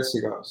out bad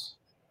cigars.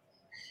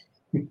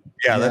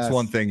 Yeah, that's Yes.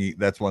 one thing.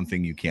 That's one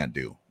thing you can't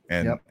do,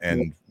 and Yep.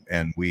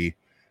 and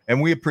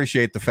we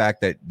appreciate the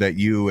fact that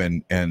you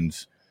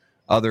and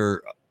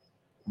other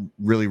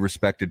really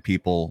respected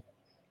people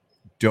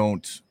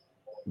don't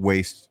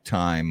waste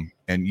time,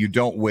 and you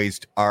don't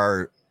waste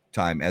our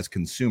time as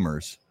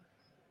consumers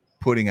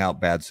putting out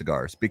bad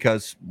cigars,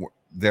 because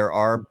there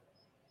are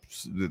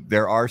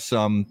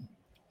some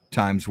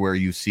times where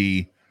you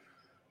see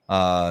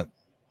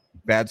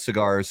bad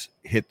cigars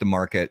hit the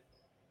market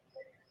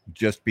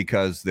just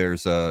because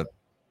there's a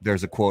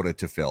quota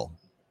to fill,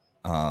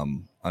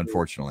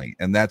 unfortunately,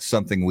 and that's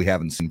something we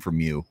haven't seen from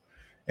you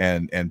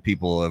and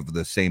people of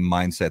the same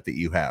mindset that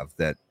you have,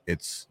 that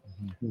it's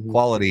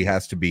quality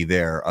has to be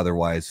there,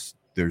 otherwise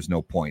there's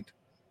no point.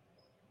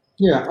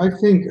 Yeah, I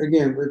think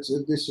again, this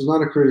is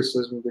not a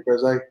criticism,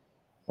 because I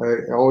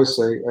always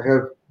say I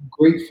have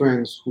great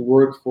friends who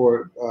work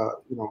for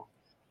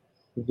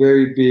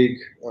very big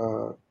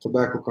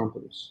tobacco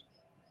companies.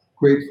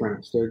 Great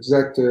friends. They're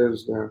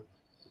executives.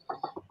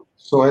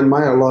 So I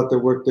admire a lot the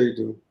work they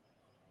do.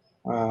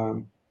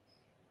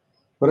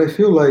 But I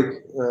feel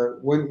like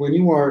when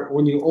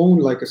you own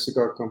like a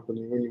cigar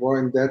company, when you are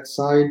in that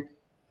side,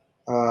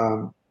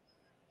 I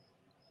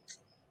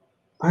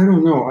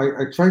don't know.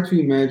 I try to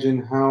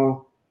imagine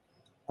how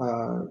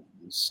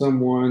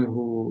someone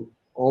who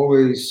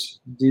always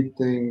did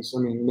things,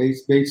 I mean,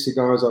 made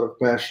cigars out of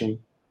passion,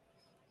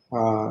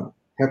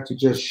 have to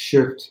just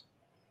shift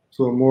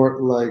to a more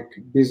like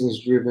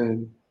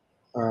business-driven,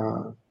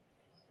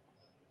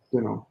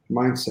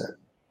 mindset.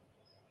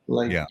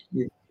 Like, Yeah.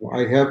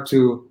 I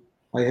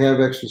have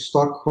actually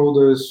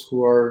stockholders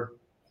who are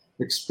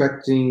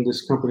expecting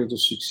this company to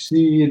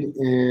succeed,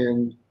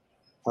 and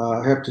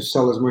I have to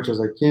sell as much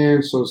as I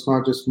can. So it's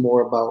not just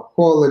more about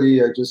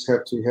quality. I just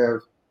have to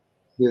have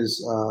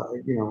this,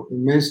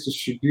 immense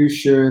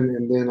distribution,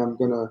 and then I'm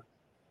gonna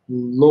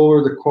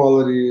lower the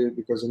quality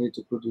because I need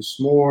to produce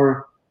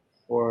more,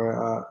 or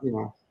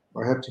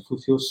I have to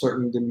fulfill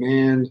certain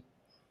demand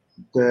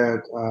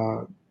that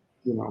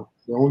the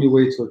only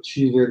way to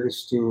achieve it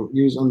is to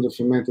use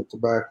under-fermented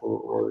tobacco,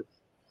 or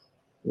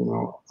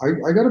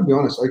I got to be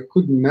honest, I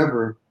could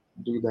never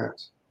do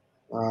that.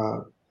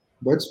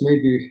 That's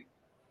maybe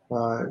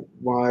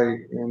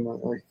why, and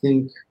I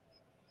think,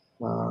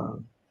 I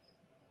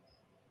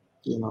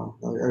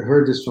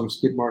heard this from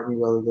Skip Martin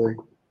the other day.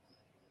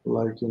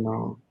 Like,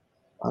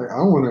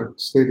 I want to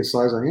stay the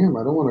size I am.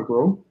 I don't want to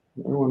grow.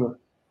 I want to.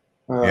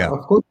 Yeah.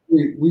 Of course,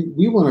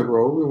 we want to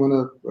grow. We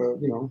want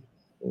to,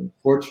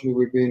 Unfortunately,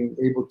 we've been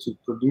able to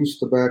produce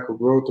tobacco,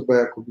 grow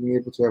tobacco, being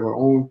able to have our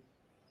own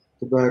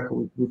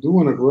tobacco. We do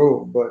want to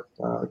grow, but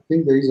I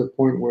think there is a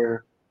point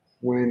where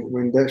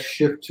when that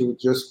shift to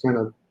just kind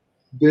of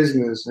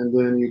business, and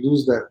then you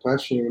lose that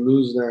passion, you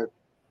lose that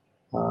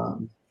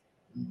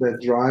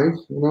drive,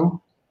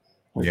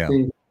 I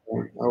think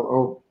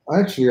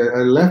I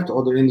left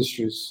other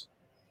industries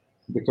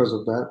because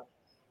of that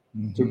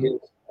to be in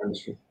this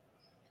industry.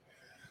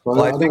 But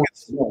Well,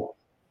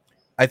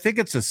 I think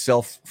it's a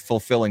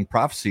self-fulfilling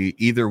prophecy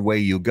either way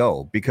you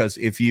go, because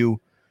if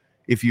you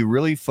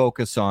really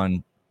focus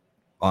on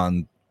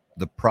the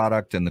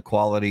product and the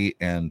quality,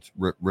 and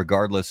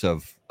regardless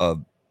of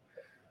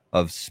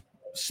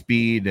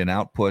speed and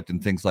output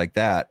and things like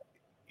that,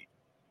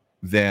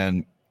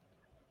 then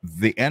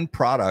the end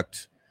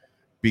product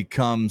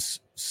becomes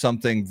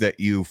something that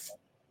you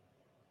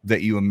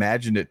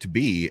imagined it to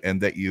be,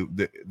 and that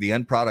the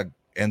end product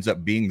ends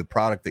up being the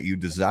product that you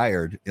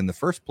desired in the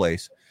first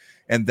place,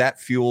 and that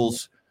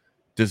fuels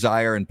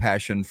desire and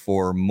passion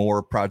for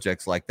more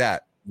projects like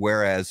that.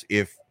 Whereas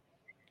if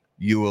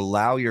you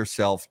allow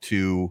yourself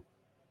to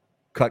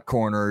cut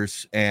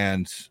corners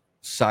and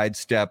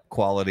sidestep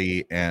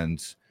quality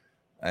and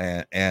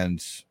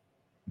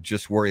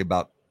just worry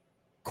about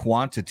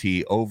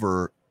quantity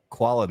over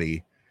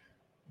quality,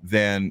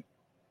 then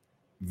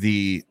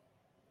the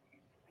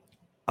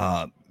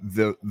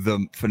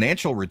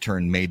financial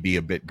return may be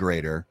a bit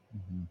greater,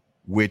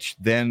 which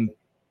then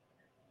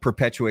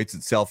perpetuates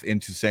itself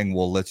into saying,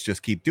 well, let's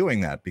just keep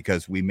doing that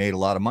because we made a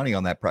lot of money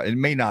on that project. It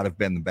may not have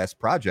been the best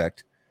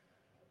project,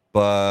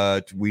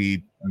 but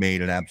we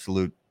made an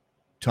absolute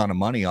ton of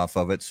money off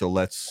of it. So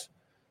let's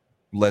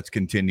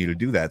continue to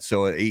do that.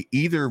 So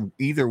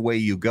either way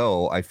you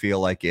go, I feel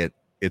like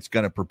it's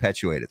going to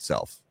perpetuate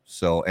itself.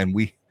 So, and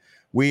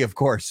we of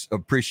course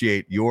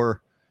appreciate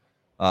your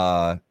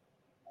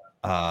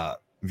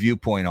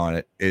viewpoint on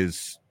it,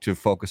 is to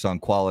focus on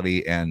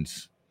quality and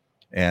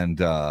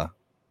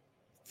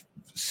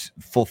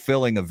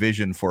fulfilling a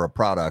vision for a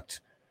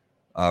product,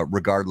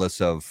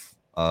 regardless of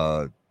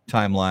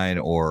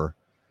timeline or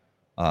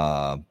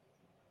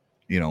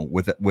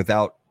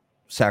without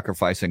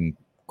sacrificing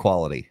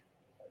quality.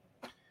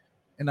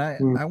 And I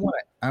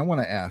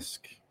want to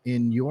ask,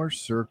 in your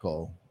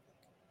circle,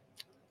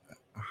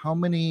 how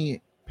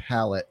many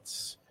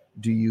pallets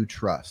do you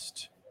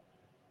trust?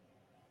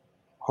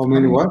 How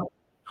many what?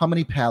 How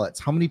many pallets?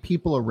 How many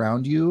people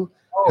around you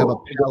have a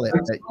pallet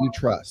that you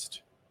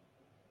trust?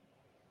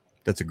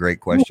 That's a great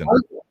question.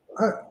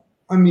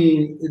 I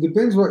mean, it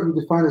depends what you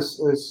define as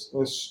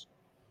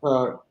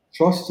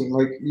trusting.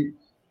 Like, if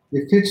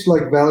it's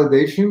like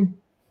validation,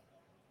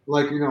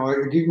 like, I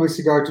give my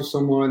cigar to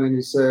someone and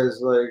he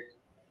says like,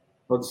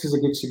 "Oh, this is a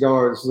good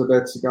cigar. This is a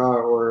bad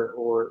cigar,"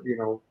 or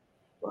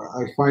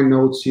I find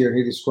notes here and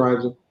he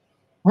describes it.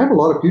 I have a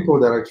lot of people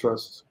that I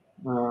trust.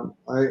 I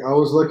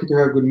was lucky to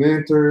have good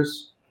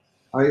mentors.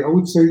 I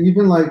would say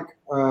even like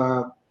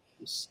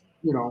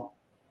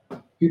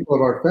people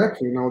at our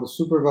factory, the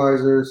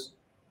supervisors,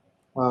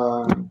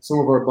 some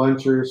of our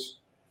bunchers.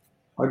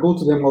 I go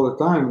to them all the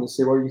time and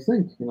say, "What do you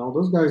think?"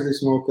 Those guys, they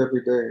smoke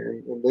every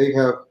day, and they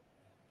have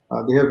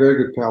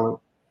very good palate,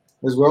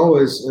 as well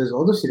as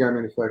other cigar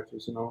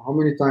manufacturers. How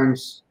many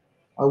times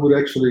I would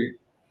actually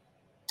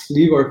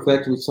leave our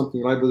factory with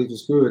something that I believe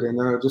is good,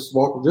 and just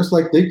walk, just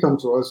like they come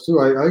to us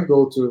too. I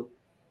go to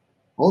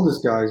all these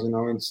guys,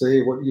 and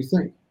say, "What do you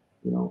think?"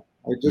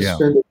 I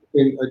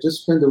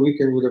just spent the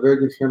weekend with a very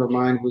good friend of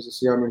mine who's a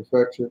cigar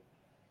manufacturer,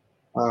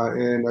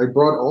 and I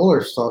brought all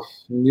our stuff,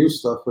 new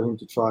stuff, for him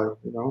to try.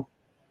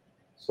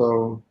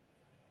 So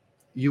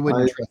you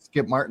wouldn't trust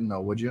Skip Martin,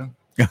 though, would you?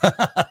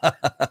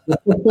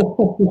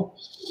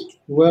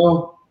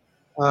 Well,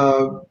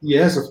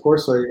 yes, of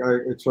course I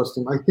trust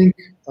him. I think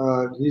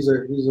he's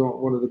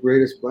one of the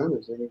greatest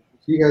blenders. I mean,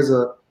 he has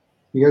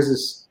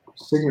his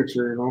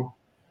signature,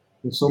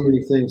 in so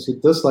many things. He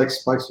does like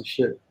spicy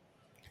shit.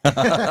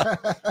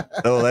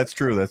 Oh, that's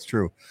true. That's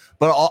true.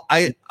 But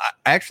I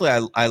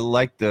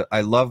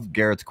love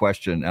Garrett's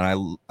question,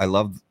 and I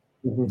love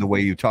the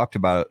way you talked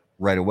about it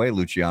right away,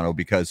 Luciano,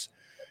 because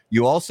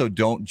you also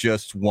don't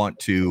just want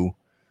to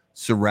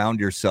surround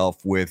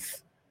yourself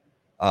with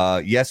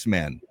yes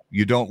men.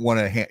 You don't want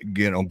to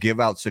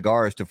give out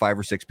cigars to 5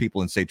 or 6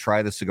 people and say,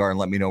 "Try the cigar and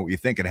let me know what you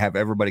think," and have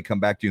everybody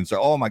come back to you and say,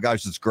 "Oh my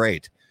gosh, it's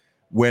great."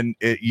 When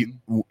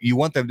you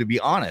want them to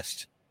be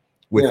honest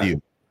with you.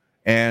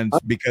 And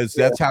because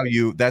that's how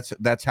we that's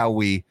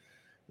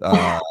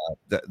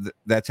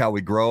how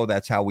we grow,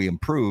 that's how we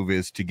improve,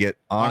 is to get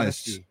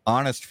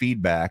honest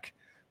feedback,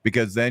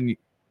 because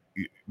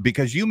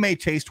you may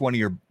taste one of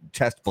your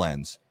test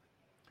blends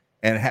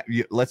and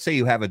let's say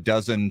you have a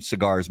dozen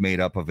cigars made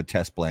up of a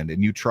test blend,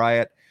 and you try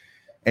it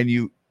and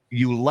you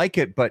like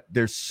it, but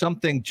there's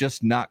something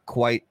just not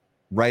quite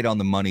right on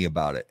the money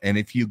about it. And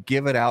if you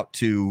give it out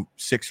to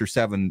 6 or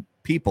 7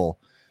 people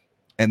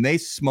and they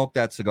smoke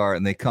that cigar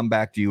and they come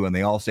back to you and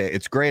they all say,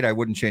 "It's great, I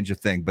wouldn't change a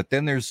thing," but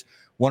then there's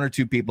 1 or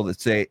 2 people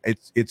that say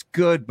it's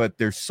good, but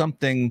there's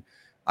something,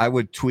 I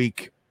would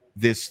tweak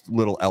this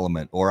little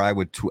element, or I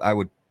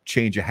would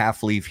change a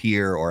half leaf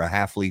here or a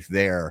half leaf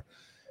there.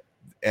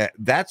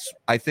 That's,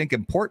 I think,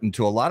 important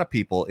to a lot of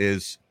people,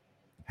 is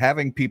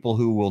having people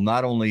who will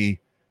not only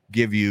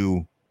give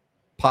you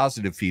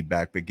positive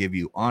feedback but give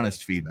you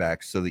honest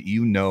feedback, so that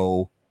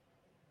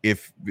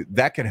if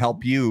that can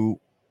help you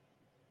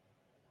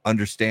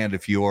understand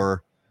if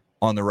you're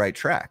on the right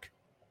track.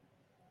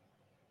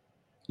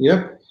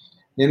 Yep.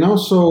 And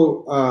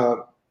also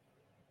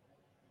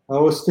I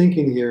was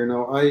thinking here,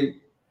 I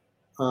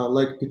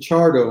like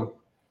Pichardo,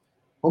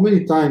 how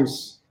many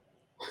times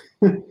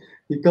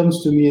he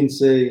comes to me and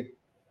say,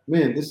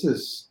 "Man, this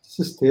is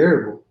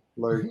terrible.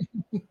 Like,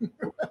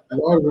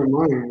 out of your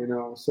mind,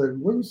 I said,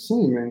 "What are you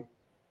saying, man?"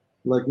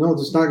 Like, "No,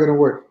 this is not gonna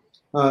work."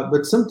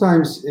 But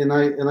sometimes, and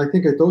I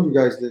think I told you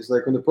guys this,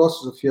 like in the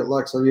process of Fiat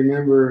Lux, I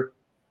remember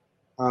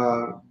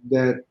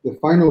that the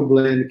final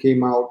blend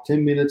came out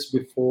 10 minutes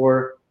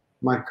before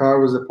my car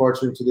was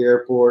departing to the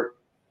airport.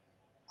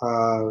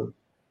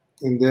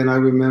 And then I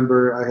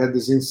remember I had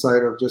this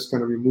insight of just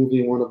kind of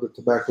removing one of the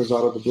tobaccos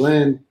out of the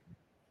blend.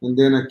 And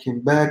then I came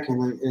back,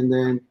 and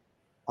then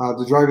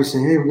the driver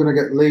saying, "Hey, we're gonna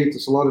get late.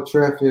 There's a lot of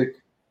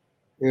traffic."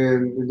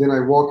 And then I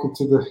walk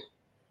into the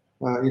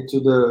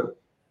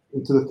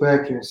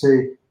factory and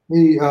say,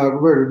 "Hey,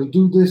 Roberto,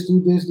 do this,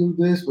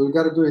 but we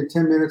got to do it in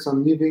 10 minutes.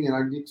 I'm leaving, and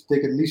I need to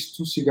take at least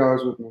 2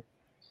 cigars with me."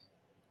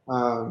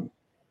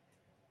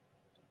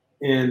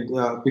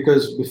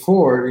 Because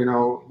before,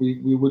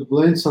 we would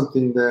blend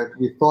something that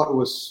we thought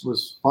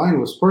was fine,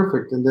 was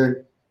perfect, and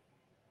then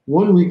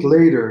 1 week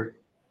later,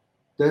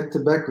 that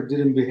tobacco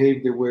didn't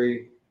behave the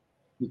way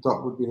you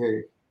thought would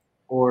behave,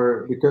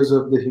 or because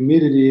of the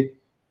humidity,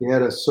 he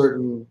had a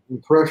certain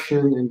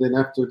impression, and then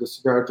after the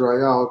cigar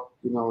dry out,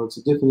 it's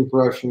a different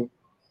impression.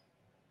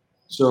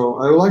 So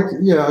I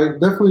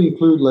definitely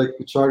include like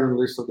the chart and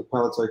list of the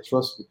palettes I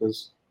trust,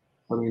 because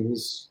I mean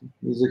his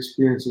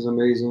experience is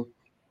amazing.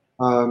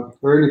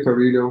 Ernie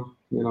Carrillo,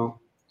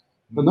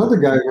 another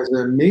guy who has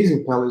an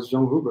amazing palette is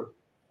John Huber.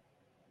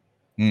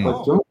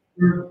 But John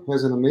Huber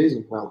has an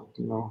amazing palette.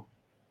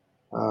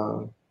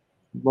 I'm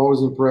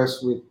always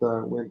impressed with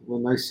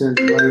when I send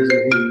blends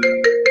and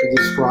he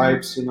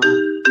describes.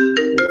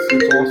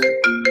 It's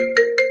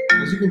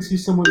awesome. As you can see,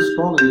 someone is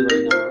calling me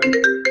right now.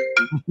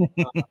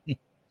 Right?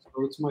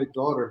 So it's my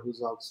daughter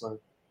who's outside.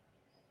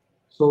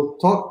 So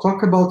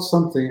talk about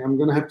something. I'm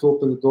gonna have to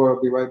open the door.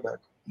 I'll be right back.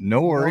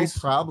 No worries.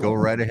 No problem. Go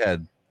right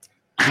ahead.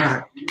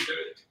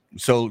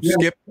 So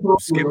Skip's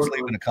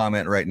leaving a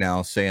comment right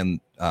now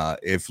saying,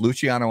 if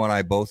Luciano and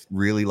I both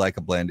really like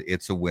a blend,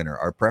 it's a winner.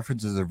 Our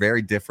preferences are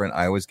very different.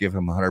 I always give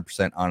him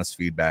 100% honest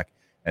feedback,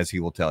 as he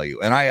will tell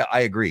you. And I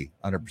agree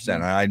 100%.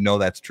 And I know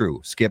that's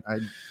true. Skip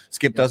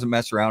doesn't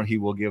mess around. He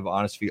will give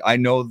honest feedback. I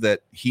know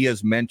that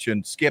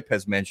Skip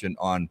has mentioned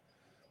on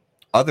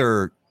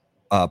other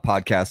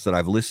podcasts that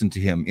I've listened to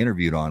him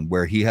interviewed on,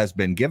 where he has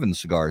been given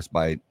cigars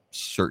by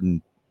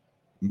certain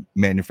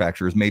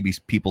manufacturers, maybe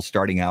people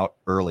starting out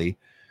early,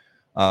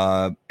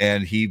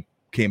 and he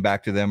came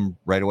back to them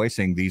right away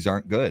saying, these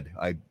aren't good.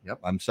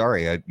 I'm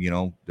sorry. I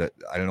don't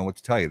know what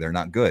to tell you. They're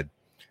not good.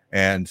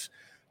 And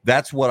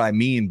that's what I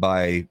mean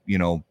by,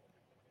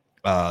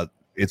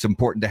 it's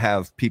important to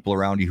have people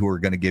around you who are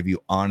going to give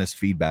you honest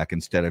feedback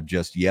instead of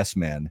just yes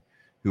men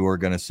who are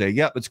going to say,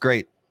 yep, it's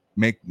great.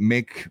 Make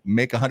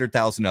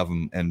 100,000 of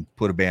them and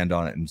put a band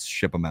on it and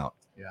ship them out.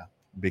 Yeah.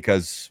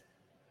 Because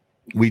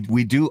we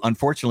do,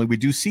 unfortunately, we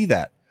do see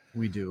that.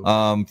 We do.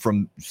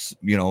 From,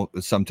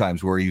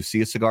 sometimes where you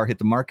see a cigar hit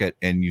the market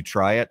and you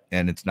try it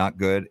and it's not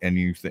good. And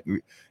you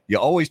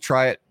always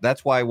try it.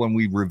 That's why when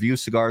we review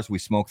cigars, we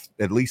smoke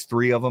at least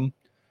 3 of them.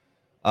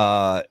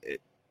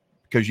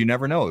 Because you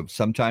never know.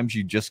 Sometimes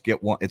you just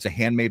get one. It's a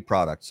handmade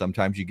product.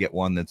 Sometimes you get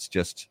one that's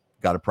just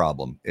got a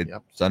problem.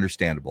 It's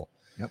understandable.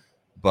 Yep.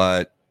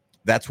 But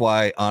that's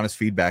why honest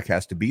feedback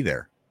has to be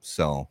there.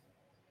 So,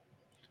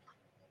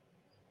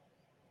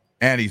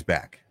 and he's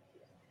back.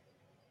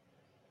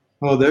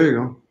 Oh, there you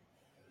go.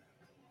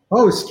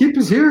 Oh, Skip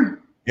is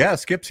here? Yeah,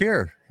 Skip's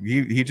here.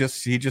 He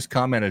just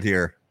commented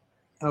here.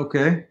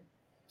 Okay.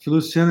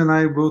 Lucian and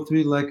I both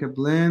really like a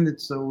blend.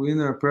 It's a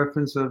winner. Our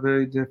preferences are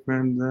very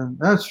different.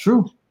 That's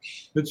true.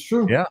 It's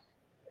true. Yeah.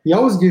 He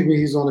always gives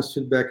me his honest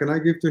feedback, and I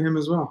give to him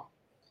as well.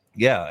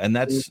 Yeah, and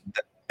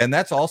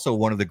that's also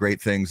one of the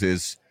great things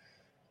is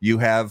you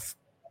have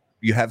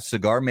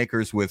cigar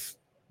makers with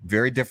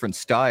very different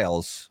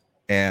styles,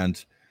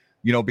 and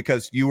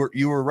because you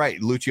were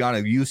right, Luciano.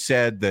 You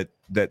said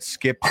that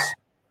Skip's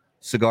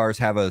cigars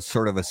have a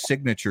sort of a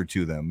signature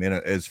to them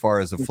as far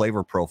as the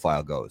flavor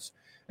profile goes,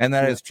 and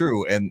that is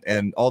true.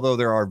 And although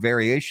there are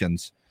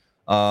variations,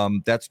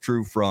 that's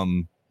true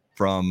from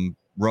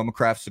Roma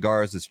Craft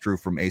cigars. It's true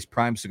from Ace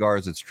Prime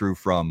cigars. It's true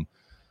from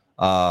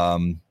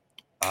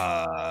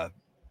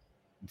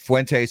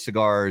Fuente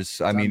cigars.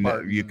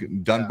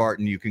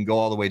 Dunbarton. You can go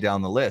all the way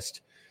down the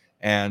list,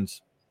 and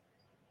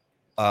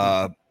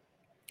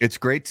it's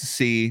great to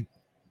see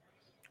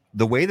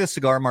the way the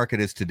cigar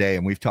market is today.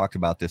 And we've talked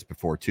about this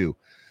before too.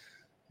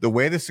 The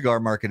way the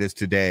cigar market is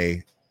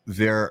today,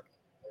 there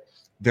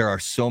are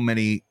so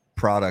many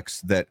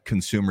products that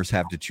consumers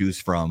have to choose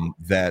from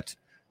that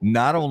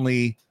not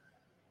only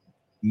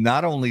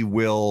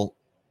will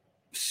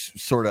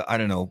sort of, I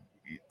don't know,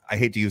 I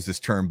hate to use this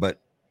term, but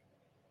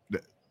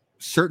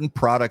certain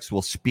products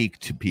will speak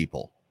to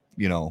people,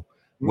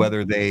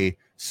 whether they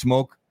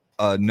smoke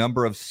a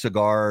number of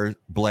cigar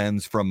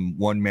blends from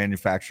one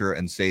manufacturer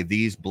and say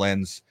these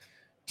blends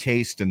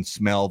taste and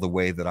smell the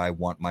way that I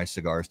want my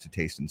cigars to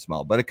taste and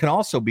smell. But it can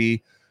also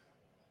be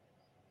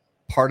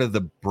part of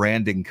the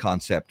branding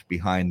concept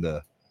behind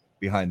the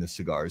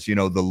cigars, the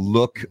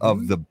look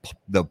of the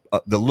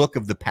look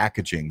of the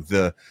packaging,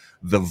 the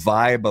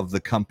vibe of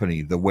the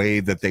company, the way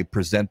that they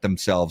present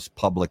themselves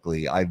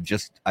publicly. I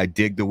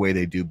dig the way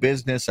they do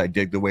business. I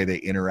dig the way they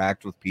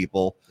interact with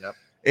people. Yep.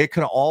 It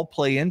can all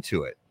play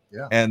into it.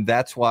 Yeah. And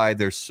that's why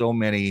there's so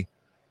many,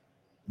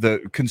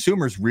 the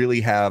consumers really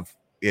have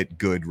it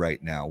good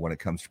right now when it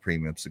comes to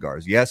premium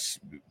cigars. Yes,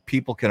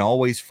 people can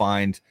always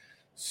find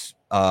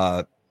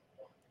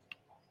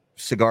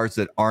cigars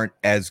that aren't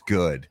as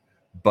good,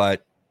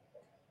 but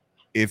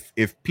if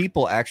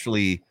people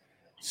actually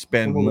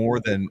spend more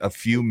than a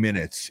few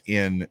minutes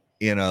in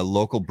a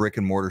local brick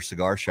and mortar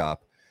cigar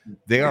shop,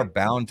 they are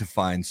bound to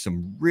find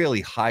some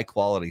really high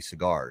quality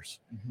cigars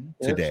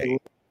today.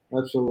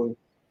 Absolutely.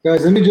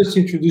 Guys, let me just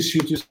introduce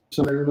you to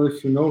some. I don't know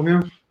if you know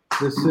him.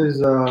 This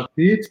is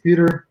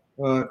Peter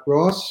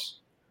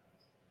Ross.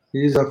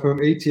 He's from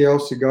ATL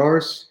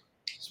Cigars.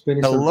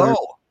 Spending some time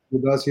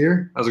with us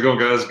here. How's it going,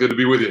 guys? Good to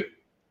be with you.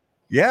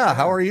 Yeah,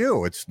 how are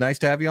you? It's nice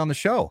to have you on the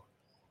show.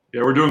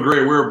 Yeah, we're doing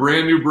great. We're a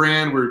brand new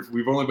brand.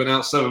 We've only been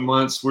out 7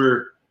 months.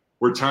 We're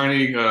we're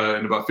tiny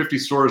in about 50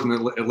 stores in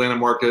the Atlanta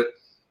market.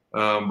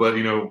 But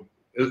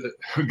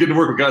getting to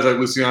work with guys like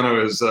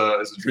Luciano is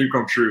a dream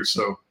come true.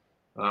 So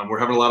we're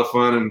having a lot of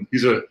fun, and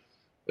he's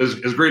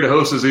as great a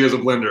host as he is a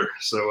blender.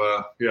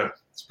 So yeah,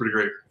 it's pretty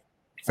great.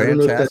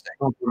 Fantastic.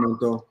 Compliment,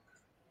 though.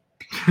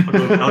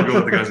 I'll go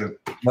with the guys in.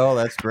 No,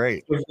 that's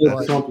great.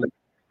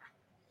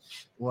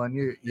 Well, and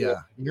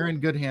you're in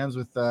good hands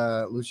with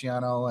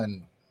Luciano,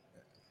 and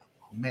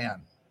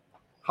man,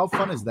 how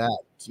fun is that?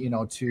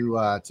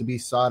 To be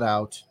sought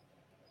out,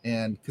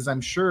 and because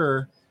I'm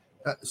sure.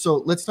 So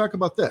let's talk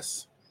about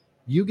this.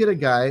 You get a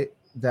guy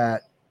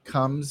that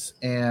comes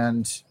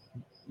and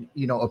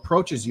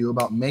approaches you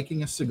about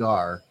making a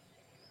cigar.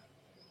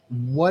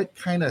 What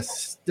kind of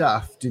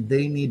stuff do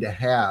they need to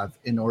have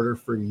in order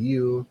for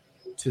you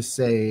to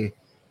say,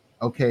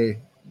 okay,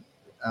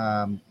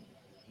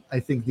 I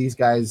think these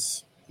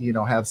guys,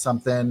 have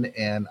something,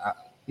 and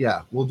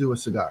we'll do a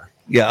cigar.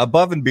 Yeah,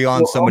 above and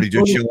beyond somebody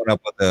just showing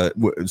up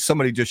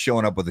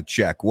with a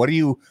check. What do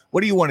you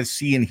want to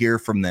see and hear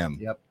from them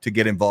to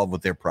get involved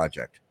with their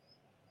project?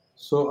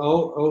 So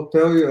I'll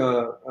tell you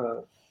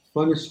a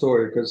funny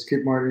story because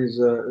Skip Martin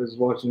is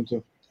watching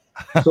too.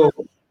 So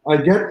I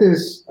get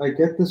this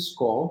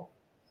call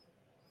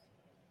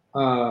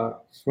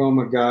from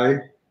a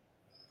guy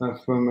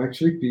from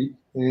actually Pete,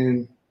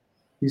 and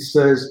he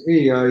says,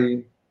 "Hey,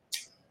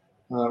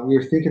 we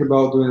are thinking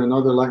about doing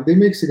another line." They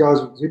make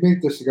cigars. They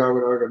make the cigar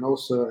with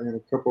Arganosa and a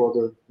couple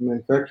other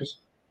manufacturers.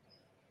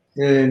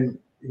 And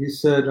he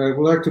said, "I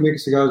would like to make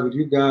cigars with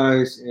you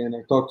guys." And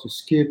I talked to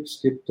Skip.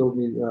 Skip told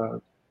me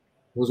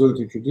he was going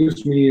to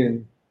introduce me,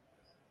 and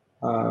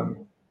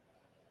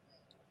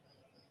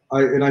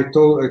I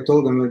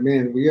told them, like,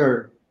 man, we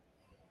are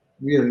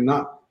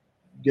not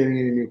getting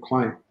any new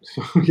client.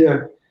 So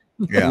yeah.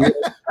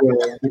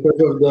 Because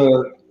of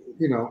the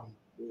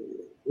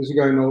as you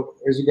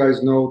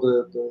guys know,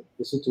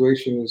 the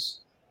situation is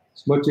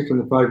much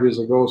different than 5 years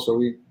ago. So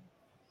we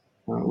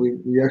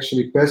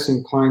actually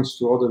passing clients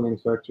to other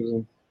manufacturers,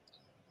 and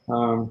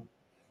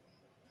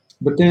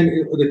but then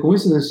the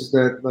coincidence is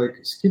that,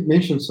 like, Skip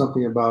mentioned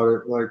something about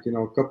it, like,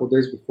 a couple of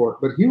days before,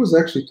 but he was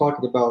actually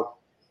talking about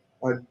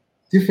a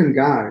different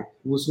guy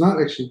who was not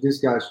actually this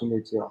guy from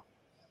ATL.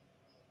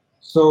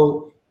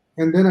 So,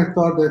 and then I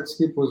thought that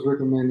Skip was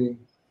recommending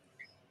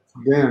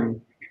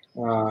them,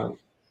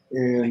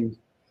 and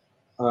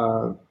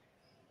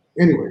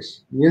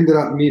anyways, we ended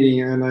up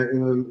meeting, and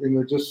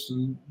I just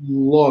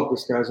love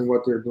these guys and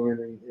what they're doing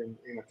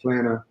in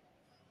Atlanta,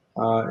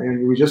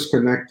 and we just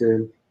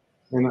connected.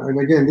 And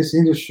again, this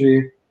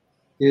industry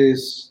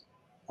is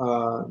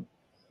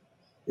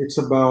it's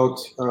about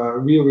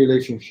real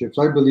relationships.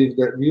 I believe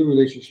that real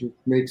relationship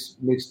makes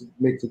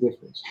the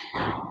difference.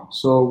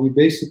 So we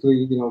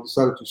basically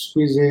decided to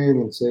squeeze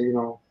in and say,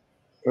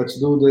 let's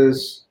do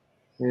this.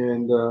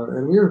 And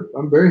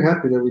I'm very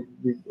happy that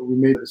we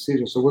made the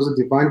decision. So it was a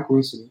divine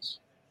coincidence.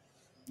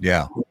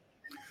 Yeah.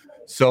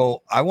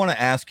 So I want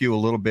to ask you a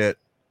little bit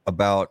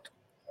about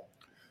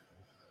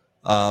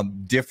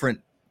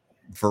different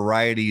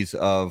varieties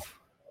of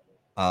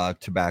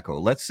tobacco.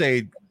 Let's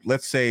say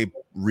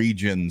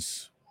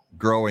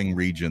growing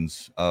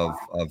regions of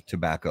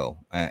tobacco,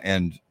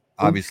 and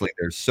obviously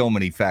there's so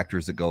many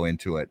factors that go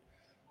into it.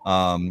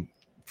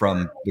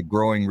 From the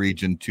growing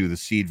region to the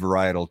seed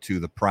varietal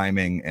to the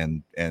priming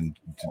and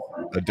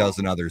a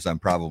dozen others I'm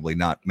probably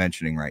not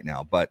mentioning right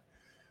now. But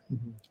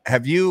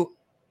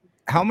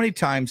how many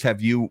times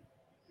have you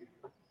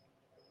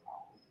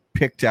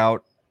picked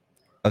out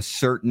a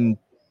certain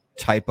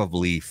type of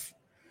leaf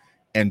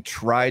and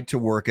tried to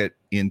work it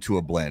into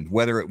a blend,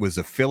 whether it was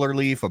a filler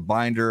leaf, a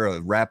binder, a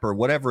wrapper,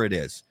 whatever it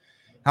is?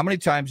 How many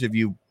times have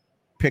you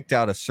picked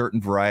out a certain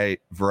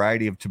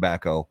variety of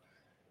tobacco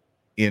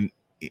in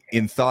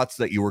thoughts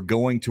that you were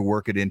going to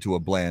work it into a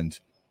blend,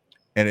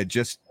 and it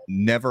just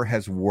never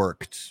has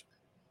worked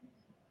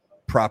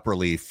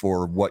properly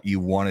for what you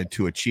wanted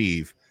to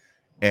achieve,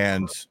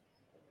 and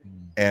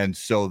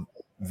so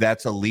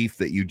that's a leaf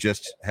that you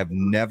just have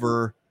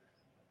never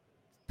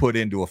put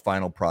into a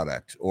final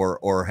product,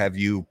 or have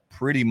you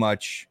pretty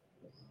much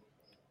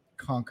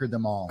conquered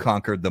them all?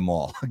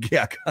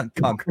 Yeah,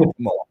 conquered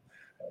them all.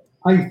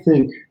 I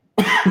think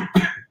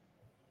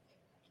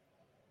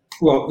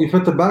well, if a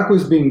tobacco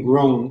is being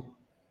grown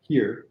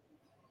here,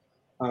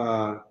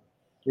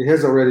 it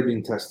has already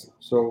been tested.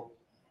 So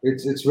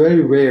it's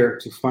very rare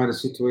to find a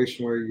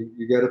situation where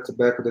you get a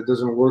tobacco that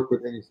doesn't work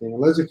with anything,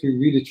 unless if you're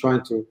really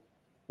trying to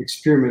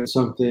experiment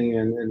something.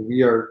 And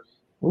we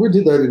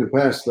did that in the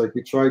past. Like,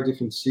 we tried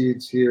different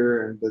seeds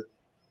here, and the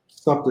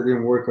stuff that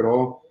didn't work at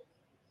all.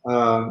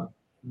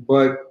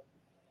 But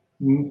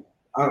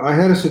I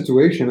had a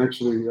situation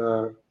actually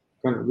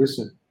kind of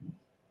recent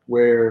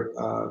where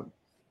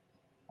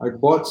I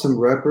bought some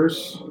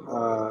wrappers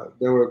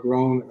that were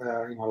grown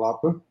in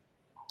Jalapa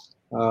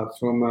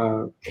from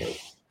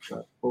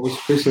what was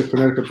basically a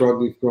Connecticut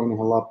broadleaf grown in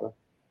Jalapa.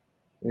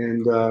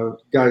 And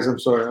guys, I'm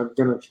sorry, I'm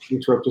gonna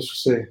interrupt just to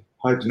say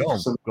hi to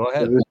some. Go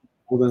ahead.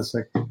 Hold on a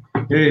second.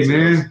 Hey,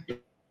 man.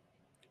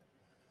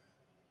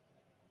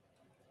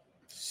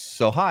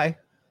 So hi.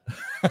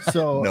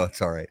 So No,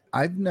 it's all right.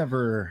 I've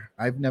never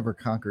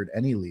conquered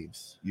any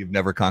leaves. You've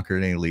never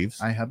conquered any leaves?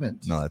 I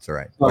haven't. No, that's all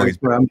right. Sorry, He's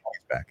I'm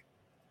back.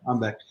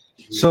 I'm back.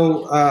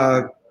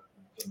 So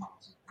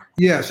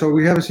yeah, so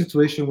we have a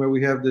situation where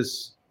we have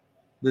this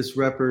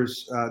rapper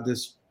from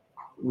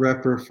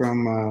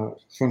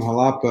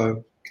Jalapa.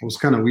 It was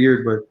kind of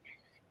weird, but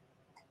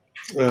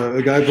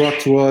a guy brought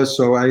to us,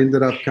 so I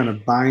ended up kind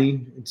of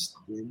buying it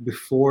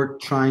before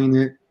trying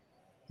it,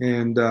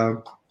 and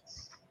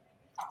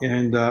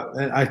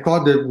I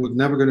thought that we're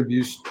never going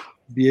to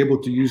be able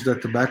to use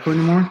that tobacco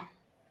anymore.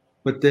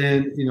 But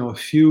then, you know, a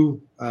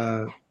few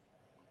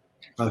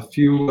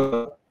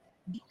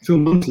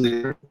months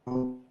later,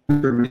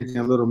 we're making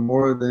a little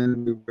more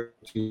than we were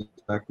to use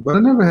tobacco. But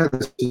I never had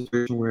this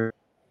situation where,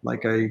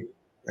 like, I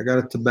got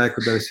a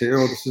tobacco that I say,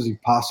 oh, this is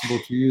impossible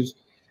to use.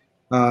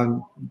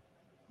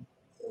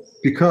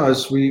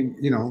 Because we,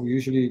 you know,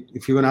 usually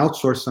if you want to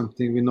outsource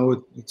something, we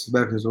know it's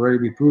tobacco has already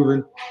been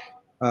proven.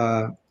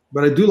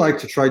 But I do like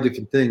to try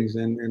different things,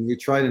 and we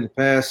tried in the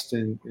past,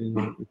 and you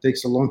know, it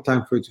takes a long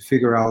time for you to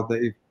figure out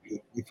that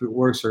if it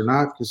works or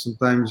not, because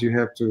sometimes you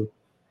have to,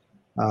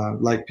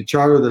 like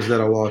Pichardo does that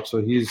a lot.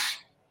 So he's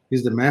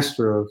the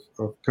master of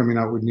coming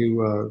out with new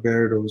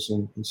varietals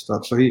and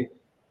stuff. So he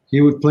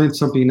would plant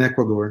something in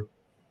Ecuador,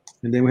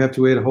 and then we have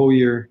to wait a whole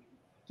year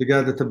to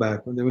get the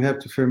tobacco, and then we have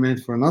to ferment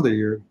for another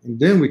year, and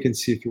then we can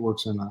see if it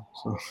works or not.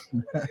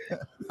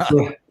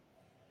 So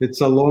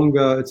it's a long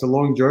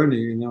journey,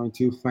 you know,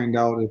 to find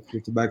out if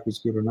the tobacco is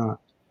good or not.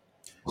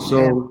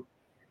 So,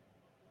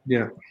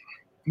 yeah.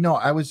 No,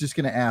 I was just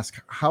going to ask,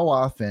 how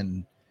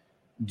often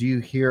do you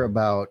hear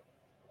about,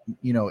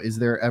 you know, is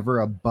there ever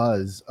a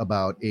buzz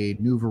about a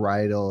new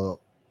varietal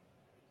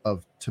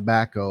of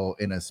tobacco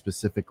in a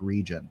specific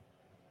region?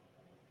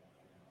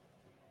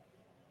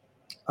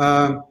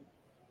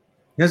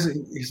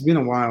 It's been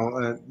a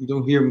while. You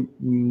don't hear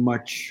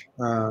much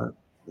of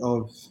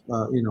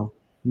you know,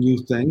 new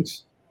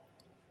things.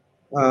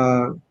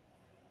 On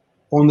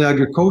the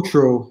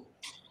agricultural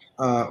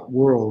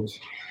world,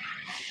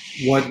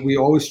 what we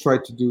always try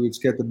to do is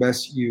get the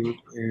best yield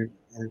and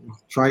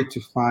try to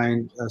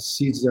find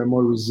seeds that are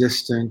more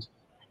resistant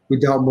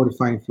without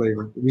modifying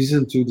flavor,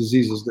 resistant to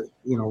diseases that,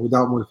 you know,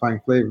 without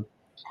modifying flavor.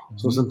 Mm-hmm.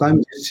 So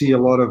sometimes you see a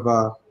lot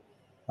of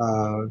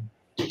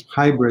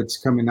hybrids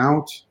coming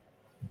out,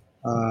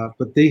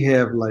 but they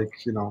have,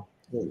 like, you know,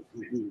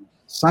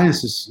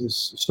 science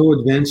is so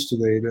advanced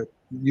today that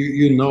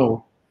you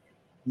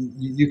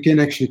can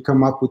actually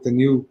come up with a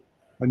new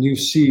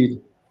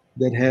seed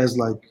that has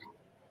like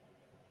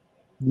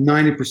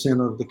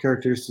 90% of the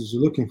characteristics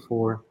you're looking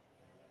for,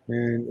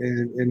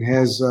 and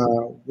has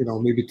you know,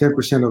 maybe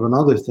 10% of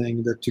another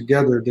thing, that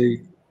together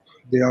they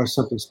are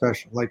something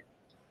special. Like,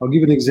 I'll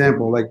give you an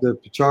example, like the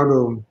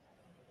Pichardo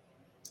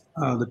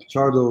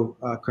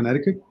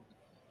Connecticut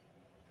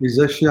is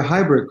actually a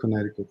hybrid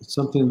Connecticut. It's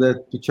something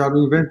that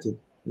Pichardo invented.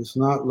 It's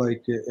not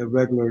like a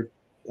regular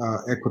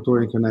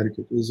Ecuadorian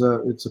Connecticut. It's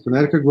a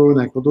Connecticut grown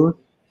in Ecuador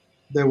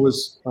that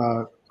was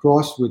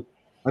crossed with,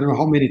 I don't know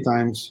how many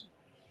times,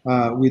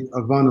 with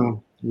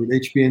Habano, with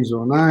HPN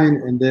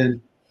 09, and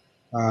then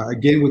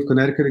again with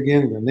Connecticut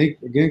again with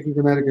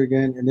Connecticut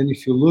again. And then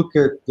if you look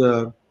at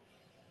you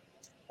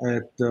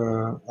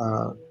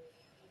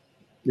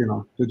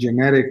know, the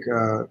genetic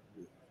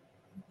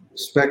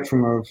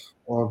spectrum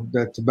of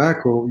that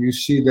tobacco, you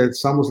see that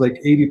it's almost like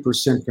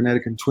 80%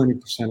 Connecticut and 20%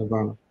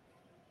 Habano.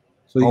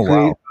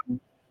 So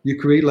you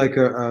create like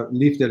a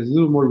leaf that is a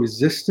little more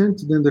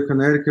resistant than the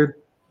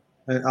Connecticut,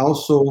 and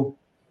also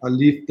a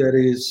leaf that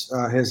is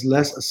has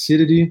less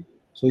acidity,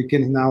 so you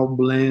can now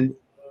blend,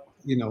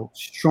 you know,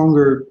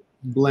 stronger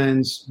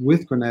blends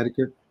with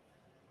Connecticut.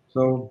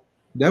 So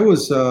that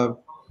was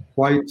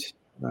quite,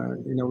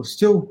 you know,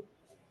 still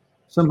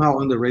somehow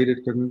underrated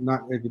because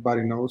not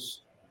everybody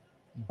knows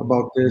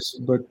about this,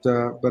 but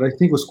I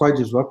think it was quite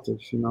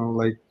disruptive. You know,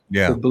 like,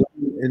 yeah.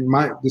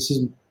 This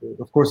is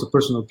of course a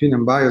personal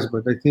opinion bias,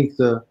 but I think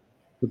the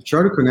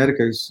Pichardo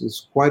Connecticut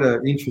is quite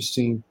an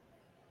interesting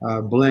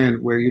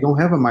blend where you don't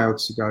have a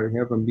mild cigar, you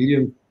have a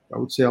medium, I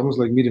would say almost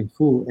like medium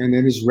full, and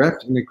then it's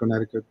wrapped in a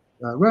Connecticut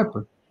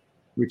wrapper,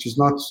 which is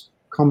not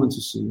common to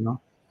see, you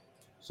know.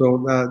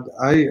 So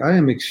I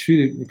am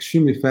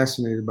extremely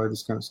fascinated by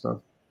this kind of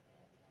stuff.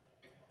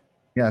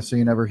 Yeah, so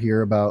you never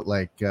hear about,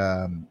 like,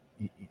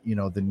 you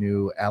know, the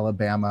new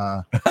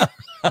Alabama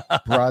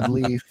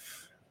broadleaf,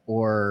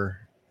 or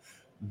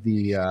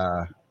the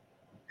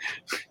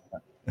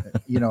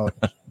you know,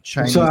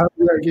 Chinese. So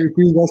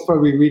that's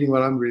probably reading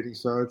what I'm reading.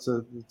 So it's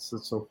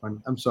so funny.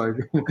 I'm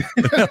sorry.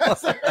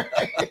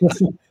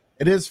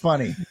 It is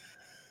funny.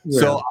 Yeah.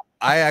 So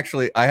I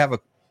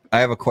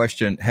have a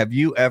question. Have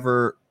you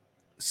ever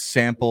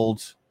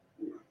sampled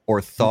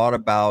or thought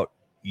about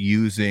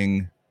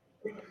using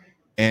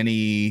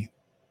any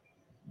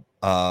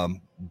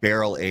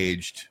barrel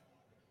aged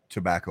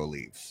tobacco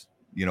leaves?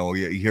 You know,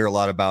 you hear a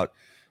lot about,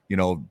 you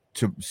know,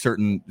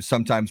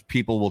 sometimes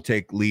people will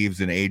take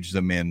leaves and age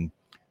them in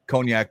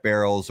cognac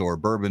barrels or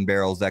bourbon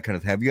barrels, that kind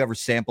of thing. Have you ever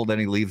sampled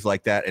any leaves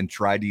like that and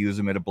tried to use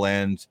them in a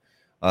blend,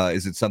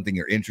 Is it something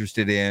you're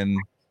interested in?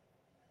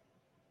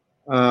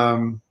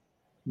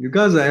 You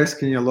guys are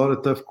asking a lot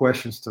of tough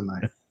questions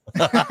tonight.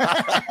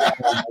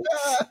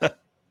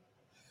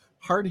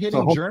 Hard-hitting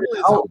So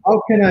journalism.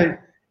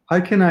 how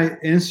can I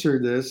answer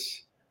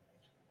this?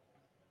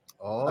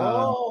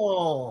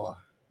 Oh.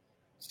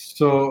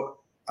 So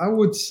I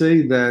would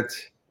say that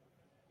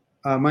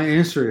my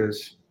answer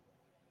is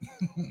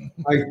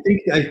I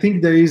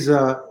think there is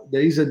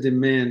a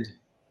demand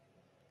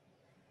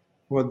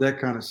for that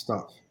kind of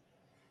stuff,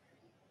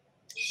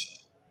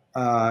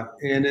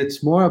 and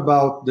it's more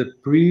about the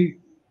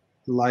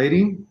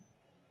pre-lighting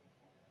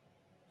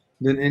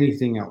than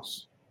anything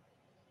else.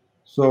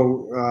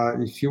 So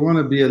if you want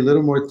to be a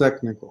little more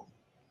technical,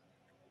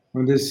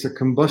 when there's a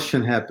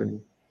combustion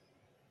happening,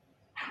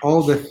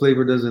 all that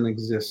flavor doesn't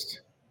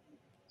exist.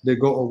 They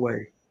go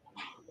away.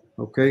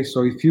 Okay,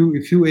 so if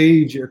you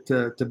age a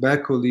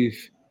tobacco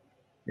leaf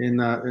in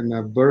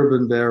a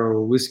bourbon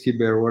barrel, whiskey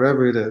barrel,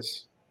 whatever it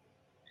is,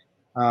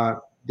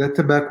 that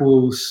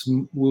tobacco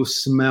will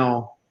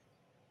smell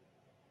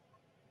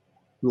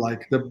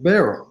like the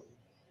barrel,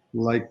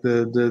 like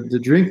the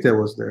drink that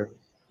was there,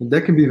 and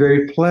that can be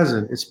very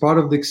pleasant. It's part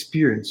of the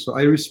experience, so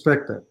I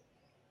respect that.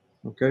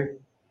 Okay,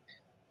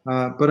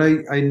 but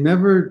I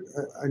never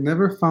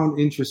found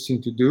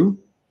interesting to do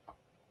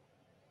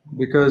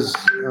because.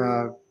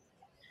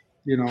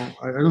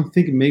 I don't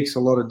think it makes a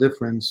lot of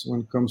difference when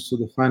it comes to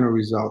the final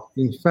result.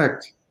 In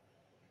fact,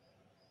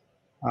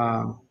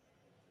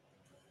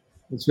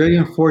 it's very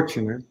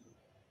unfortunate,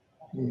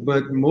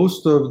 but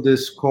most of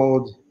this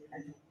called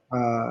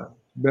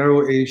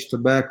barrel-aged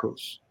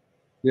tobaccos,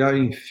 they are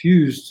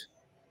infused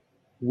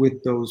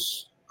with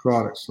those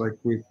products, like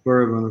with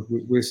bourbon,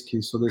 with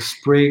whiskey. So they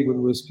spray with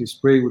whiskey,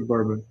 spray with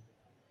bourbon.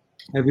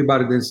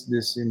 Everybody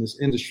that's in this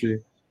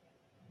industry,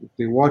 if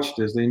they watch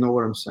this, they know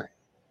what I'm saying.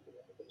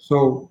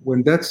 So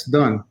when that's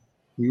done,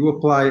 you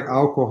apply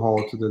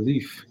alcohol to the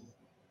leaf.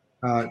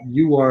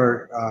 You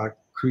are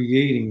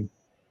creating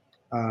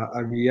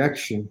a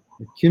reaction,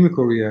 a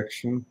chemical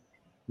reaction,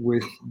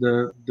 with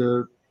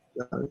the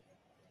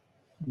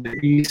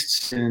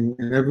yeasts and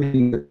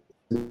everything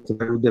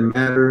that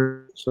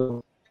matter.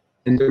 So,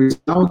 and the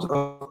result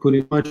of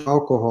putting much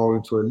alcohol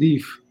into a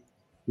leaf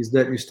is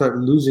that you start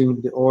losing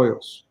the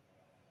oils.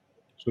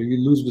 So you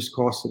lose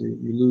viscosity,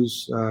 you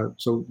lose.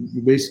 So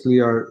you basically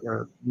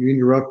you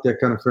interrupt that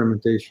kind of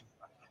fermentation.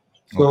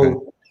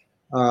 So,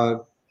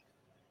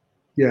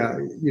 yeah,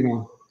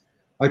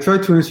 I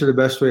tried to answer the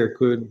best way I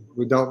could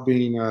without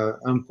being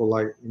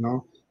unpolite,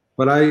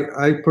 But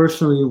I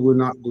personally would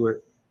not do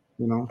it,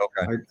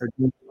 Okay.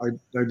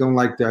 I don't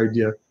like the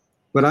idea,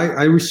 but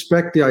I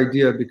respect the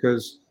idea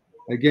because,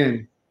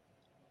 again,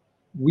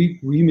 we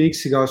make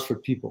cigars for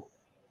people,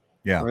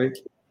 right?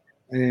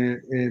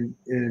 And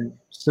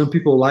some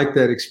people like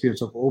that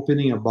experience of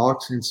opening a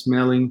box and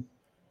smelling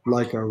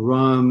like a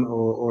rum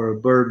or a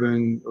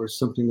bourbon or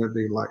something that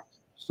they like.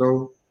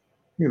 So,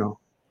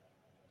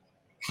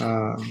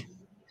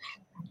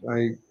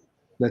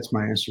 that's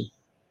my answer.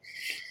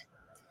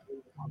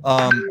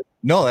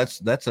 No,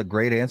 that's a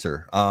great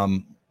answer.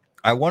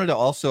 I wanted to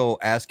also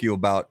ask you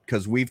about,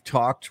 because we've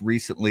talked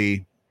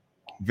recently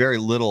very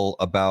little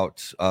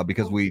about,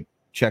 because we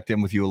checked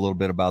in with you a little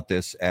bit about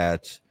this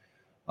at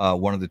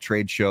one of the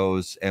trade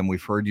shows, and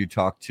we've heard you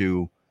talk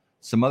to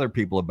some other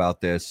people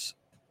about this,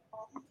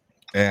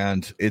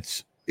 and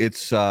it's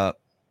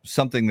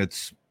something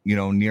that's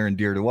near and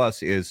dear to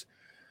us, is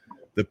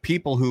the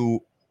people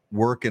who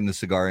work in the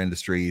cigar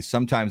industry,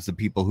 sometimes the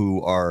people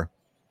who are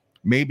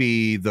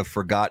maybe the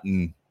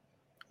forgotten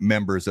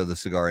members of the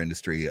cigar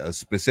industry,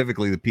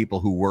 specifically the people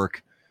who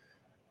work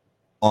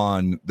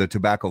on the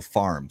tobacco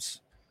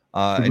farms.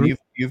 And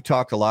you've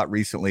talked a lot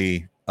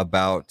recently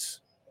about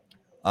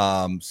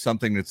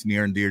something that's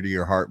near and dear to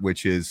your heart,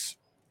 which is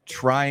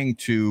trying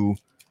to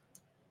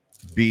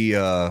be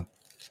a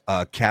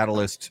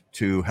catalyst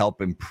to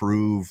help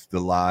improve the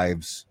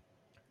lives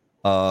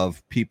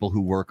of people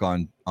who work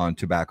on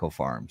tobacco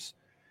farms.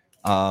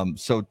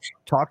 So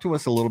talk to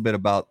us a little bit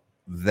about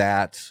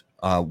that,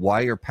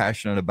 why you're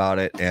passionate about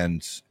it,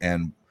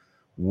 and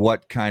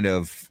what kind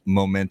of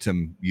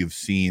momentum you've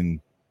seen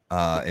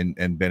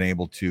and been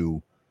able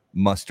to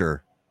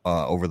muster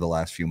over the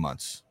last few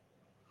months.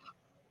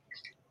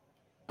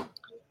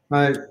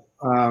 I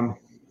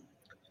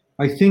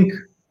think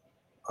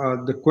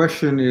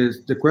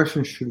the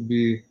question should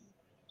be,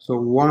 so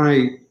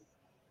why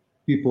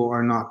people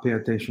are not paying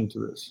attention to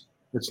this?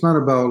 It's not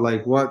about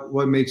like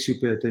what makes you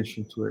pay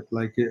attention to it,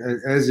 like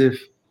as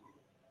if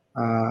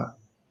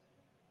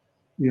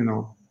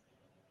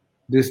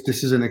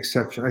this is an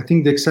exception. I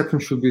think the exception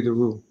should be the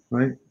rule,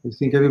 right? I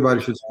think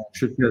everybody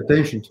should pay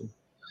attention to.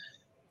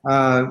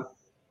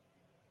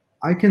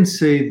 I can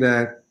say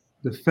that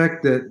the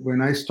fact that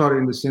when I started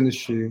in this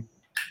industry,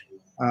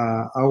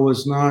 I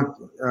was not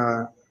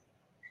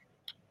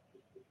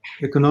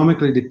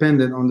economically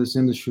dependent on this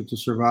industry to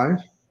survive.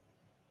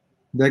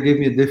 That gave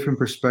me a different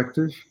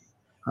perspective.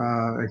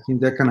 I think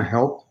that kind of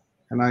helped.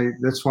 And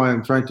that's why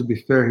I'm trying to be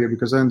fair here,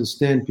 because I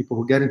understand people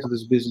who get into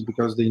this business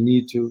because they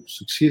need to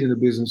succeed in the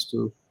business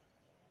to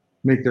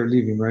make their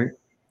living, right?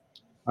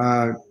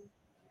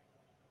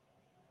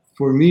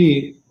 For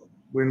me,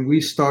 when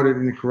we started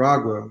in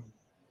Nicaragua,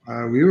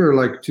 we were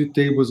like 2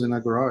 tables in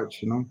a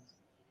garage,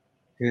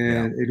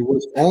 and it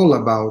was all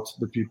about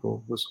the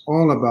people. It was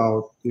all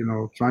about,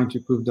 trying to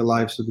improve the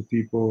lives of the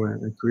people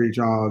and create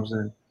jobs.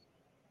 And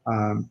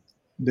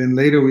then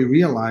later we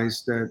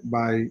realized that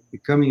by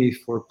becoming a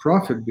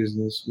for-profit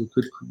business, we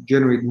could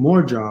generate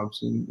more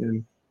jobs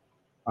and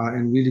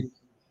really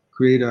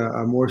create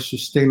a more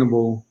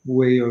sustainable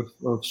way of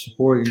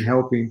supporting,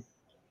 helping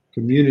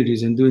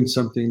communities and doing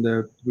something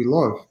that we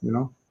love,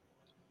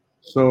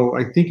 So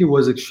I think it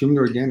was extremely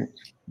organic.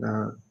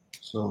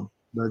 So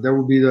that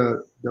would be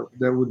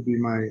that would be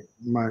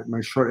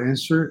my short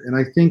answer. And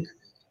I think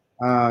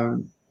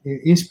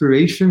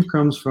inspiration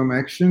comes from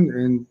action,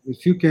 and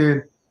if you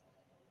can,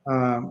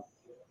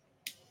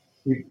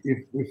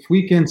 if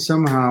we can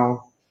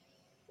somehow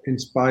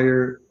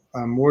inspire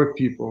more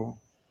people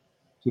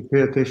to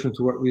pay attention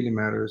to what really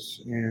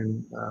matters,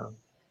 and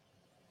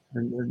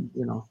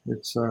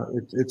it's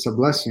a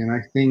blessing. And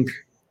I think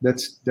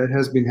that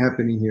has been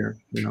happening here.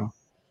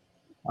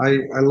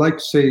 I like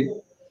to say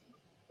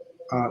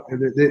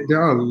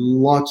there are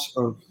lots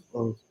of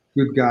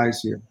good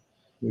guys here.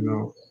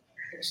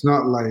 It's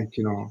not like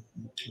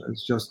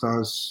it's just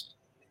us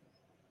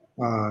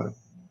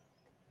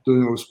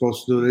doing what we're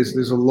supposed to do.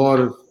 There's a lot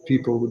of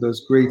people who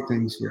does great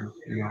things here.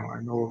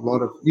 I know a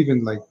lot of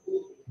even like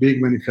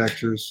big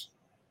manufacturers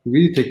who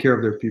really take care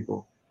of their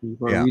people, who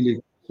are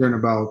really concerned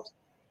about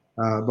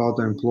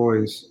their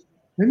employees.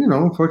 And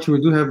unfortunately,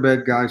 we do have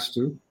bad guys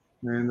too.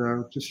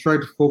 And just try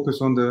to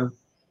focus on the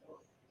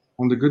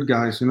good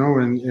guys,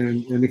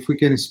 and if we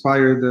can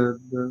inspire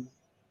the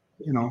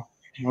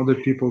other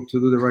people to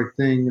do the right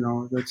thing,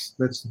 that's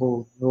the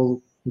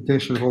whole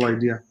intention, the whole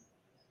idea.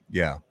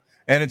 Yeah.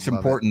 And it's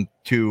important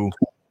to,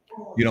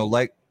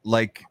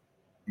 like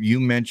you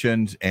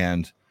mentioned,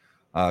 and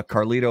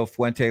Carlito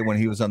Fuente, when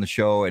he was on the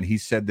show, and he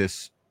said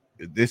this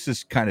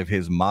is kind of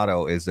his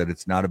motto, is that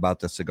it's not about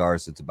the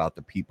cigars, it's about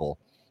the people.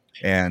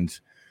 And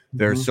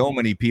there's so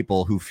many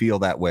people who feel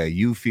that way.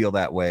 You feel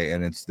that way.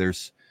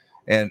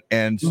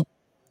 And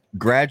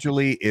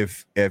gradually,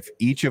 if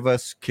each of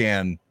us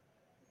can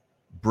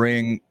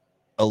bring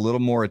a little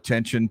more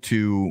attention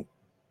to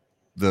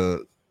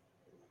the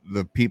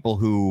people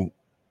who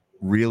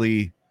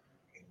really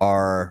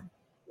are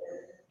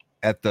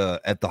at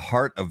the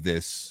heart of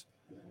this,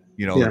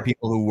 the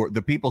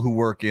people who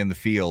work in the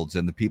fields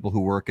and the people who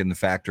work in the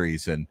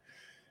factories,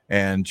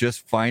 and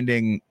just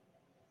finding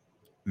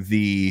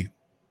the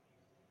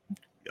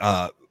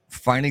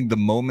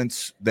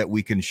moments that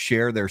we can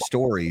share their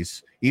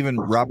stories. Even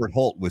Robert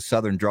Holt with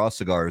Southern Draw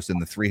Cigars in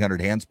the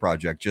 300 Hands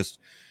Project, just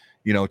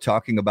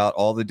talking about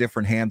all the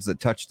different hands that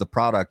touch the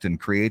product and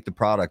create the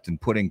product, and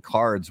putting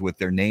cards with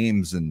their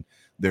names and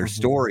their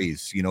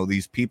stories.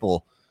 These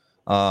people,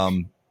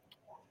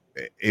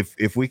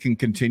 if we can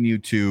continue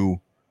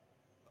to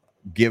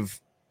give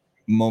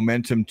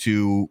momentum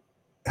to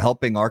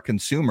helping our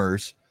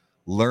consumers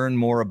learn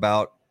more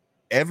about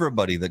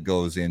everybody that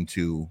goes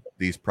into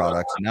these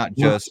products, not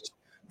just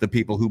the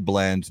people who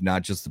blend,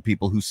 not just the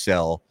people who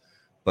sell,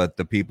 but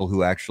the people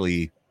who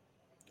actually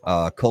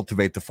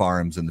cultivate the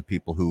farms, and the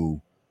people who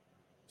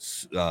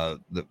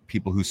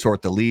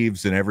sort the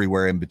leaves, and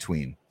everywhere in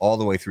between, all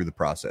the way through the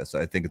process.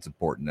 I think it's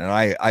important, and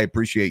I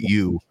appreciate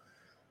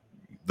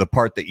the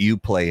part that you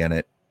play in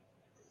it,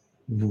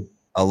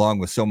 along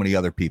with so many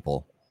other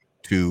people,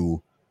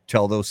 to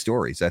tell those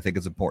stories. I think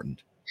it's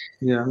important.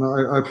 Yeah,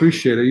 no, I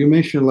appreciate it. You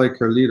mentioned like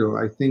Carlito.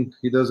 I think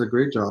he does a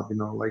great job.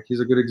 Like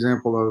he's a good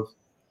example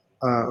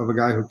of a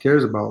guy who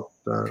cares about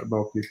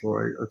people.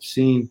 I've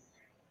seen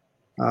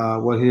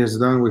what he has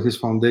done with his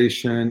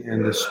foundation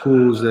and the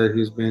schools that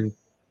he's been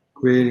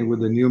creating with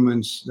the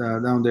Newmans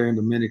down there in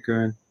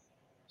Dominican.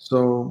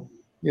 So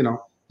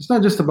it's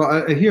not just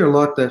about. I hear a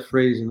lot that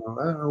phrase.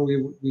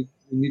 We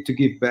need to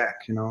give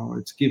back.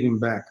 It's giving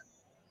back.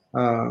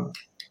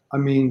 I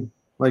mean,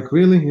 like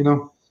really,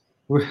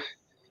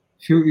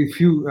 if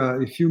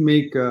you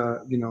make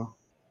 $50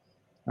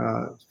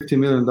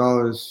 million,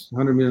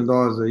 $100 million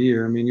a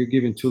year, I mean, you're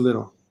giving too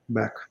little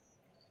back.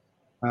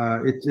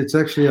 It's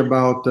actually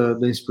about the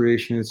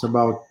inspiration. It's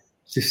about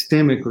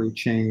systemically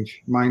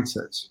change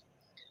mindsets.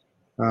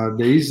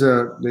 There is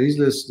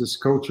this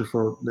culture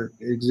that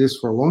exists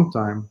for a long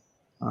time,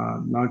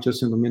 not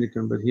just in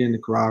Dominican, but here in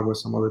Nicaragua,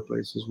 some other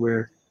places,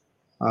 where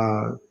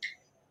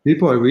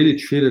people are really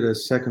treated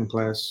as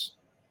second-class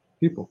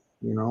people.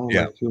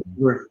 Like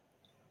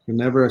you'll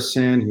never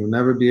ascend, you'll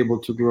never be able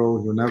to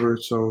grow, you'll never.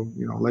 So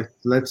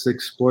let's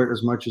exploit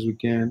as much as we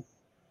can,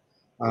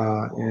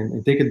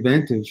 and take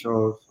advantage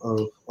of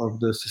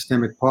the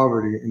systemic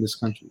poverty in these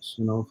countries.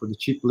 For the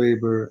cheap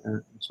labor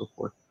and so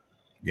forth.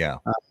 Yeah.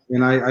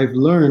 And I've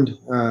learned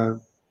a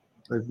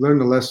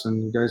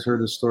lesson. You guys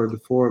heard the story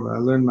before, but I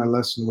learned my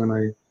lesson when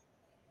I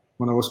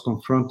was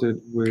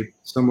confronted with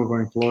some of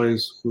our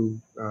employees who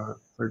are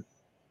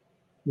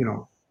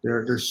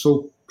they're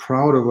so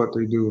proud of what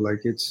they do.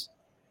 Like it's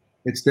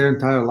their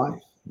entire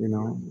life, you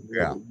know.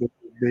 Yeah.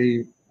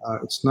 They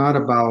it's not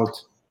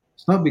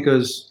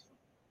because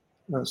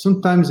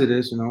sometimes it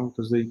is, you know,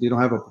 because they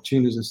don't have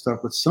opportunities and stuff.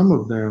 But some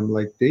of them,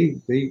 like they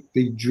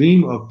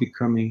dream of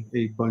becoming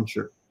a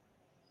buncher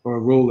or a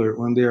roller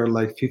when they are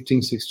like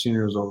 15, 16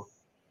 years old.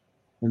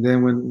 And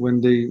then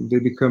when they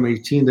become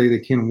 18, they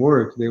can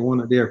work. They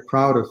are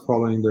proud of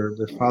following their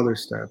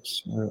father's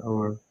steps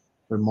or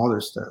their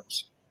mother's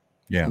steps.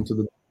 Yeah. Into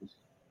the.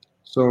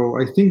 So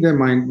I think that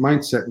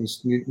mindset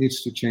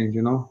needs to change.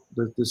 You know,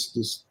 that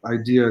this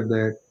idea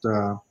that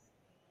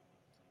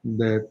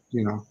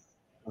you know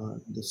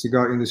the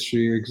cigar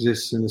industry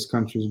exists in this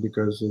country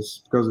because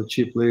of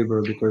cheap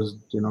labor, because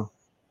you know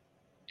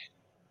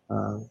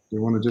they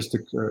want to just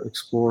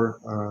explore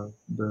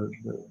the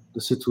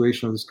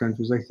situation of this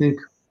country. I think.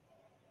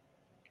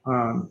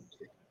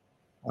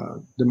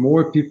 The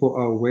more people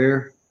are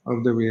aware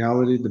of the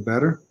reality, the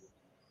better.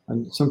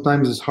 And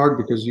sometimes it's hard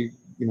because you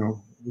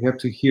have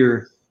to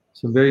hear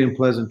some very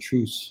unpleasant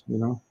truths, you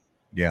know,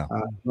 Yeah.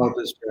 about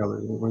this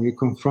reality. When you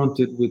confront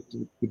it with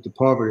the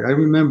poverty, I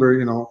remember,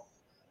 you know,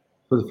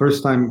 for the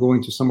first time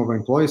going to some of our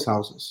employees'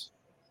 houses,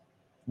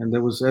 and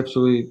there was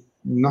absolutely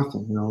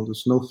nothing. You know,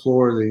 there's no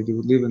floor. They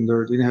would live in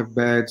dirt. They didn't have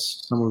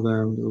beds. Some of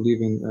them they would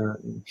live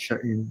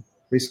in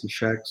basically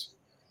shacks.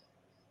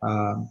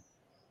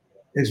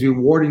 It's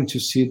rewarding to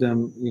see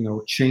them, you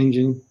know,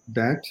 changing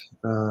that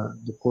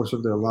the course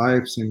of their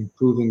lives and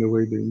improving the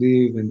way they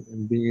live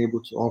and being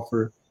able to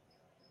offer,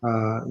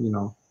 you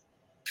know,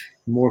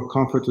 more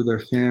comfort to their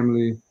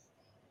family.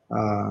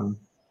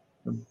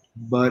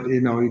 But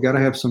you know, you got to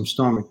have some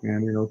stomach,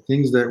 man. You know,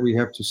 things that we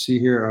have to see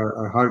here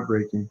are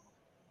heartbreaking.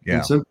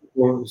 Yeah.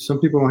 And some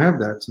people don't have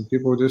that. Some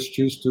people just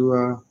choose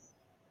to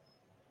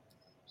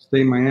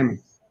stay in Miami.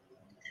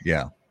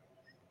 Yeah.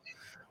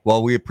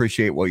 Well, we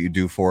appreciate what you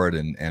do for it,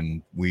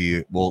 and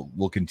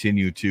we'll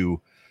continue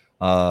to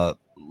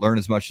learn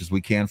as much as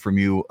we can from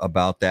you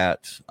about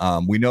that.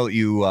 We know that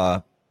you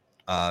are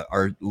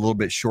a little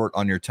bit short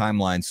on your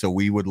timeline, so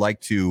we would like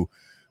to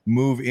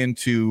move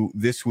into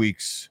this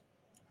week's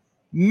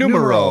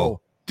Numero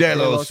de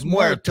los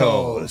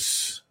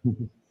Muertos.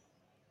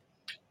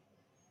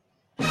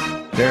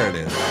 There it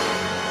is.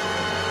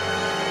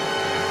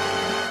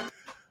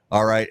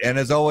 All right. And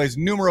as always,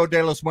 Numero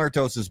de los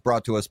Muertos is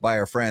brought to us by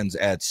our friends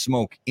at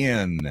Smoke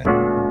Inn.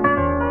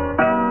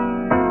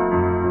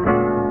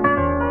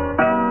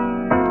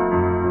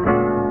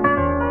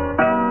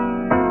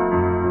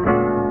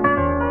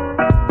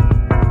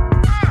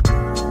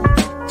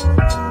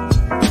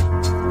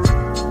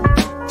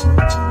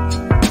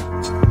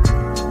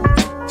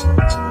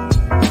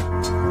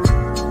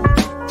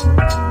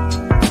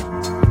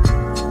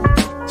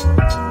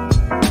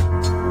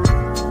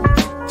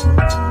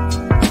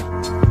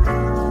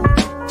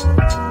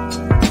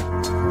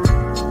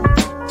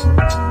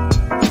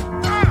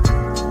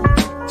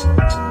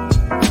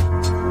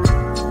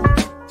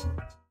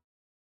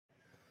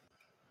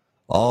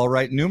 All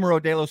right, Numero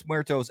de los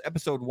Muertos,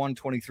 episode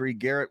 123.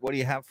 Garrett, what do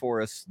you have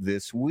for us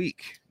this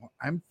week? Well,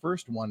 I'm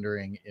first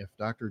wondering if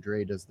Dr.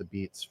 Dre does the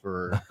beats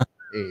for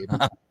Abe.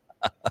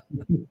 I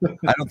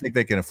don't think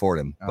they can afford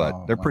him,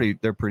 but they're pretty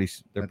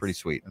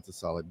sweet. That's a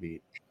solid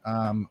beat.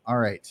 All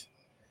right.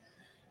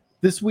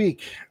 This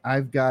week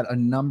I've got a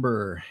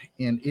number,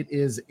 and it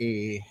is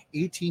a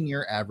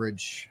 18-year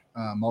average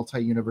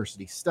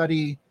multi-university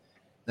study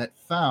that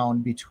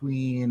found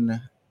between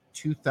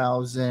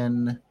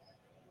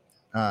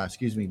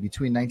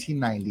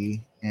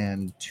 1990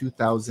 and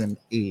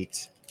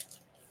 2008,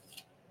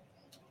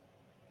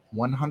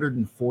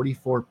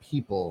 144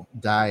 people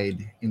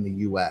died in the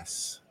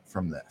U.S.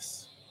 from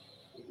this.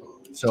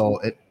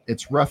 So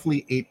it's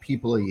roughly 8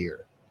 people a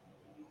year.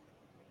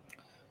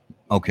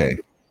 Okay.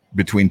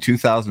 Between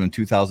 2000 and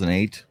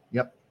 2008?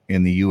 Yep.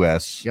 In the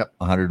U.S., yep.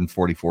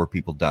 144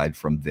 people died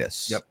from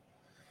this. Yep.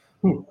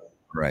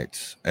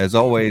 Right. As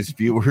always,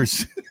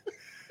 viewers,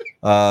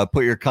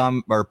 put your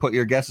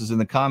guesses in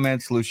the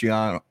comments.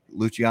 Luciano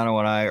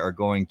and I are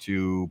going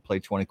to play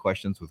 20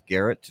 questions with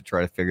Garrett to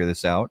try to figure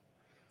this out.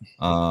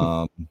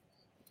 All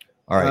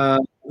right.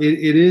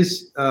 It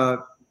is.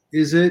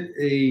 Is it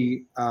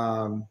a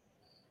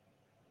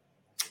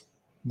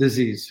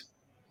disease?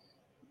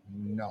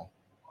 No.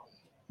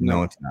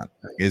 No, it's not.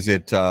 Is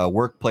it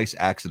workplace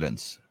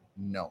accidents?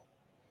 No.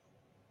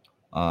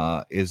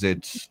 Are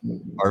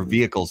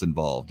vehicles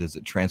involved? Is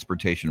it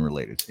transportation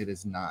related? It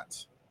is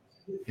not.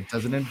 It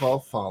doesn't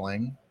involve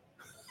falling.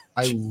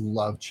 I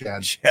love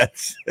Chad. I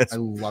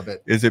love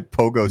it. Is it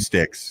pogo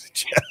sticks?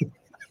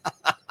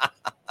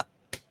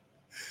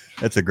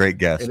 That's a great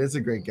guess. It is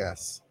a great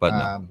guess. But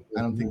no.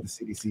 I don't think the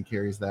CDC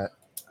carries that.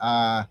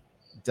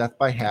 Death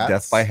by hats.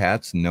 Death by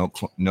hats. No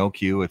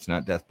Q. It's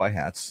not death by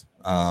hats.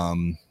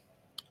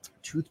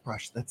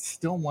 Toothbrush. That's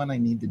still one I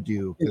need to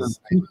do.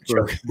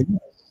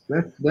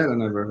 That I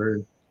never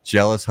heard.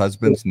 Jealous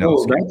husbands. No.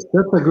 Oh, that's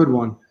a good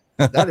one.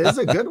 That is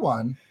a good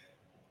one.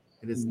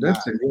 It is.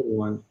 That's a good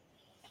one.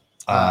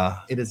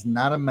 It is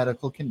not a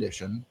medical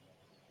condition.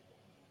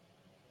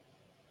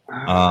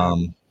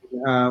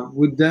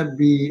 Would that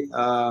be?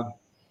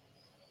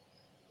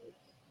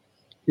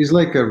 Is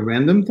like a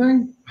random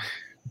thing?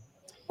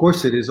 Of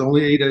course, it is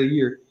only 8 a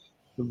year,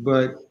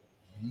 but.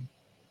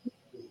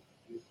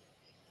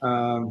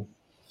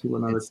 See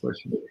one other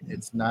question.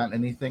 It's not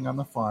anything on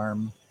the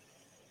farm.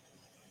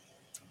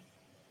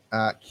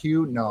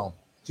 Q, no,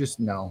 just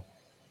no.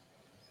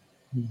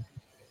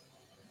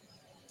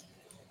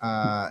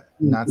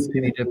 Not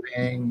skinny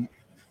dipping.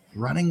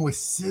 Running with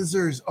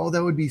scissors. Oh,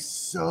 that would be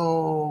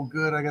so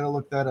good. I gotta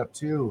look that up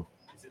too.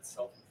 Is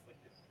it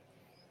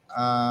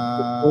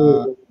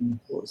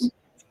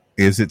self-inflicted?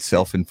 Is it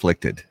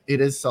self-inflicted? It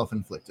is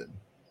self-inflicted.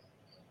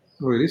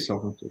 Oh, it is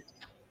self-inflicted.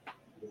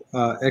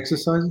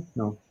 Exercising?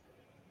 No.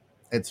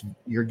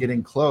 You're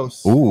getting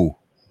close. Ooh,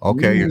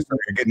 okay. You're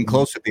getting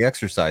close to the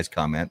exercise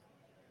comment.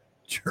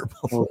 Sure.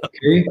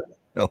 Okay.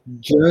 No.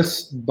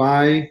 Just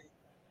by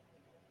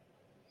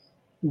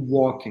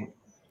walking.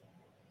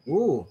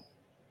 Ooh,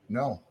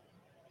 no,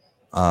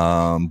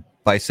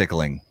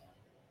 Bicycling.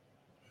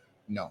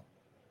 no.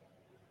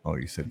 Oh,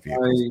 you said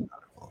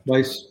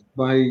vehicles.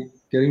 By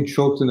getting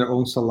choked in their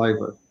own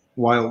saliva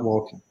while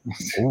walking.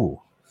 Ooh.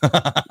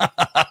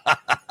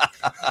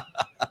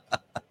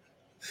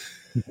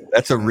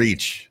 That's a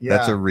reach. Yeah,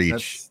 that's a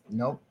reach.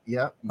 Nope.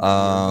 Yep.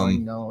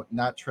 No,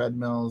 not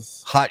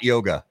treadmills. Hot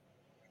yoga.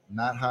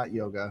 Not hot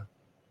yoga.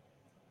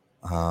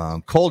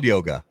 Cold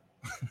yoga.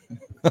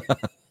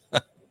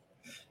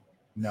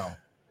 No.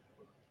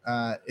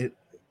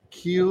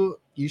 Q,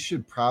 you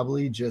should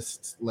probably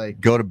just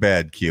like Go to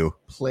bed, Q.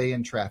 play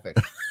in traffic.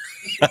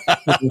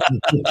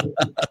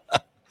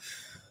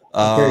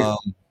 Okay.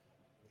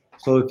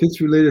 So if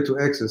it's related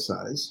to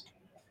exercise,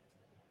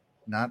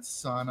 Not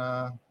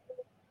sauna.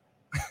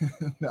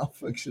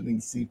 Malfunctioning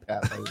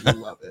CPAP. I would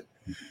love it.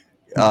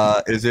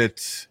 Is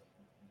it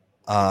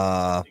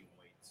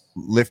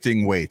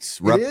lifting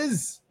weights? It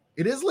is.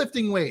 It is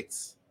lifting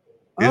weights.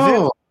 Is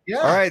oh, it? Yeah.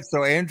 All right.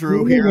 So Andrew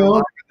There you here go. live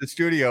in the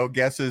studio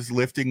guesses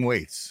lifting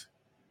weights.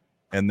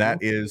 And that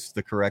is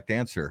the correct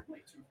answer.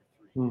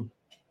 Hmm.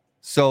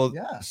 So,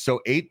 Yeah. so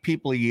 8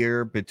 people a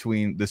year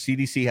between the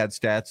CDC had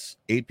stats,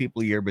 8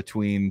 people a year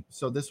between.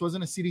 So this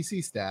wasn't a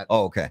CDC stat.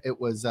 Oh, okay. It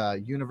was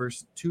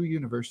two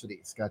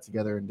universities got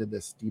together and did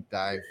this deep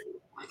dive.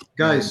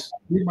 guys,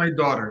 meet my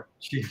daughter.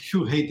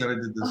 She'll hate that I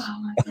did this. Oh,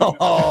 my God.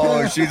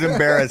 Oh, she's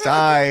embarrassed.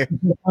 Hi.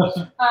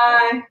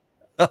 Hi.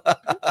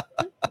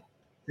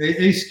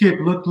 Hey, Skip,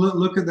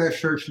 look at that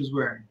shirt she's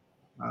wearing.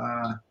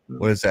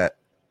 What is that?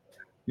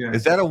 Yeah.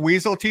 Is that a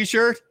Weasel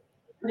t-shirt?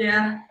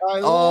 Yeah. I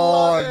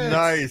Oh, love it.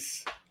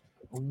 nice.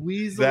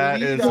 Weaselita.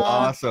 That is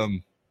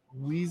awesome.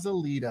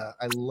 Weaselita.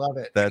 I love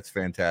it. That's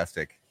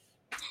fantastic.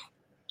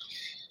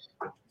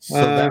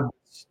 So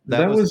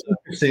that was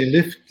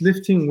interesting.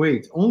 Lifting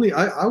weight. Only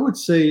I would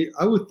say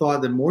I would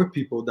thought that more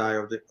people die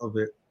of it.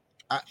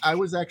 I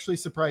was actually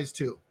surprised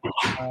too.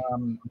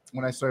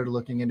 When I started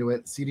looking into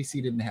it,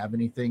 CDC didn't have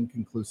anything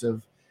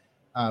conclusive,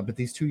 but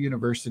these two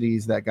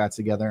universities that got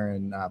together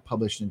and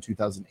published in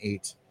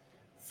 2008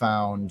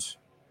 found,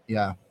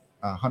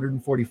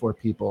 144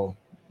 people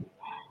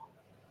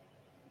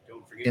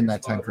Don't forget in your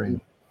that time spotter.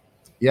 frame.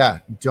 Yeah,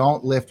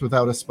 don't lift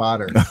without a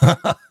spotter.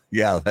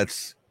 Yeah,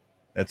 that's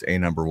a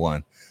number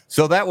one.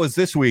 So that was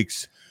this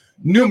week's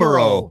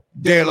Numero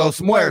de los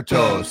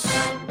Muertos.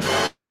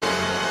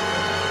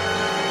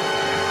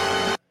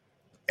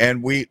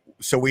 And we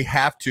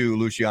have to,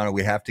 Luciano,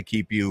 we have to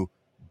keep you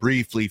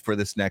briefly for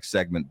this next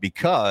segment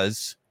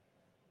because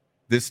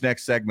this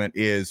next segment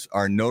is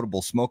our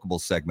Notable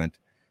Smokables segment.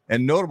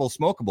 And Notable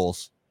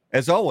Smokables,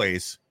 as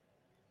always,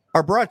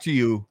 are brought to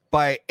you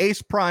by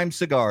Ace Prime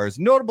Cigars.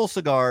 Notable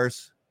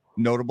cigars,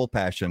 notable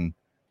passion,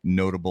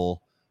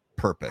 notable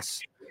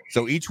purpose.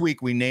 So each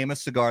week we name a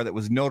cigar that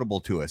was notable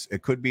to us.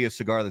 It could be a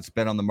cigar that's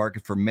been on the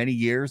market for many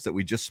years that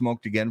we just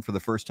smoked again for the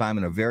first time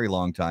in a very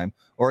long time,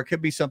 or it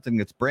could be something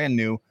that's brand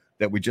new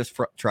that we just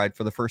tried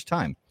for the first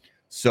time.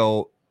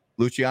 So,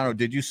 Luciano,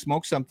 did you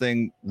smoke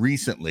something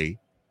recently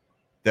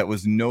that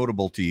was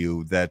notable to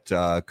you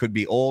that could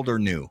be old or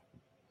new?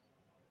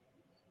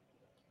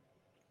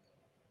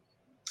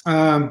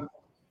 I've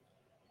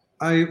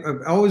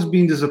always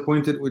been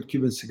disappointed with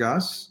Cuban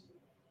cigars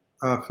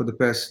for the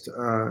past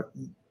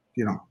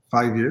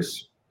 5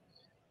 years.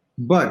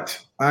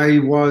 But I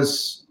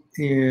was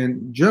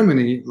in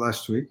Germany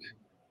last week,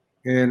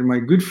 and my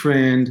good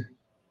friend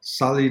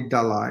Sally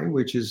Dalai,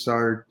 which is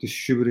our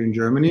distributor in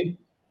Germany,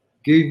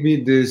 gave me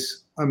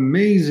this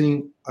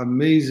amazing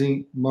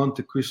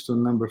Monte Cristo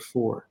number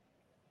 4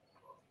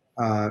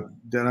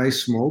 that I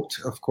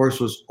smoked. Of course,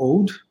 was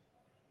old,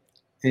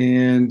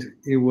 and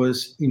it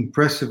was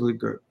impressively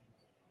good.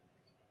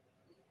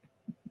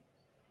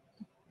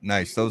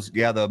 Nice. Those,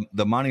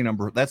 the Monte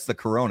number, that's the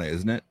Corona,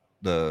 isn't it?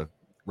 The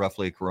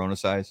roughly Corona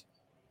size,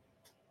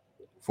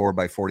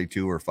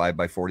 4x42 or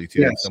 5x42.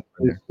 Yes,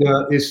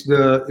 it's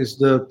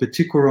the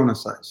Petit Corona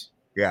size.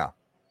 Yeah.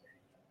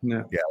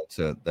 Yeah.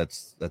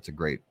 That's a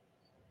great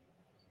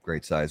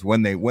size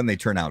when they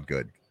turn out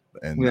good.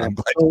 And Yeah. I'm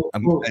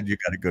glad you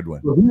got a good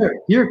one. Well,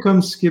 here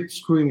comes Skip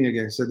screwing me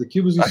again. So the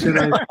Cubans he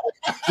said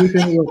You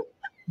can work.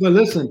 But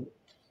listen,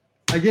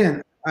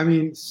 again, I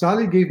mean,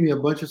 Sally gave me a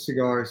bunch of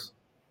cigars,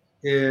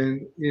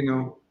 and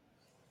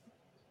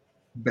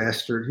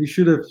bastard, he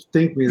should have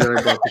thanked me that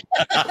I got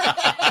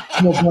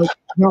them.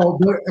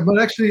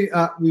 But actually,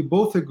 we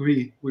both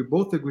agree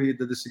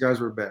that the cigars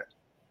were bad.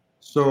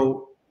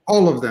 So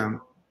all of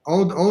them,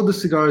 all the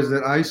cigars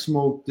that I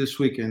smoked this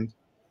weekend,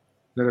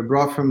 that I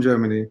brought from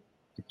Germany,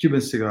 the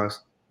Cuban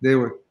cigars, they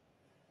were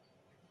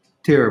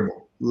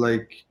terrible.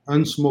 Like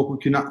unsmoked, we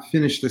could not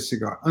finish the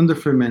cigar,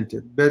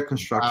 under-fermented, bad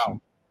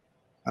construction.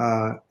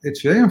 Wow.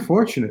 It's very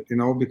unfortunate,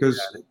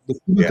 because the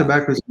Cuban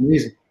tobacco is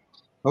amazing.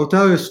 I'll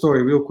tell you a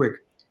story real quick.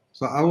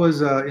 So I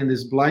was in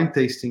this blind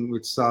tasting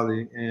with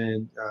Sally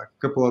and a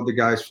couple of the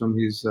guys from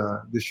his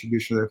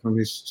distribution there, from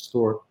his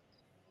store,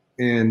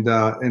 and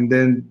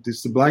then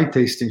this the blind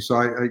tasting.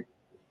 So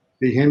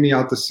they hand me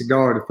out the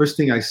cigar. The first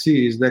thing I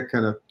see is that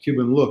kind of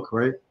Cuban look,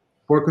 right?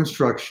 Poor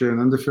construction,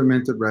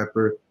 under-fermented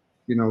wrapper,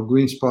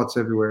 green spots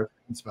everywhere.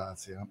 Green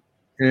spots, yeah.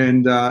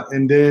 And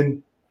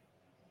then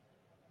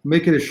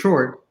make it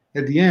short.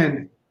 At the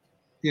end,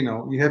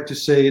 you have to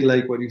say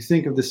like what you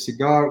think of the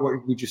cigar.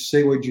 What would you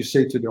say? What would you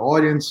say to the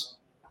audience?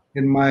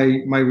 And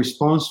my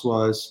response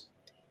was,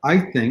 I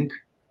think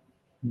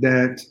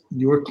that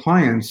your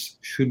clients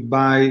should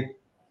buy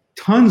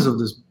tons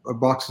of a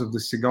box of the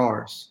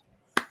cigars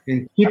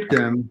and keep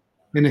them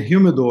in a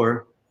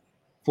humidor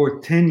for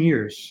 10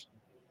 years,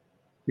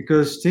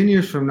 because 10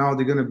 years from now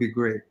they're going to be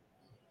great.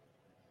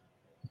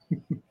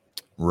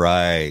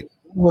 Right.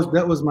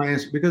 That was my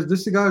answer, because the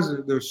cigars,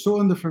 they're so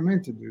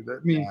under-fermented, dude. I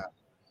mean,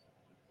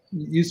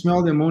 you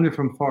smell the ammonia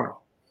from far.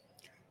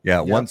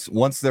 Yeah, yep.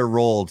 Once they're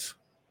rolled,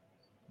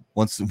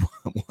 once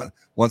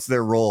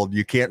they're rolled,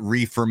 you can't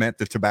re-ferment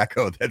the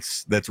tobacco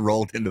that's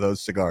rolled into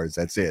those cigars.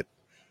 That's it.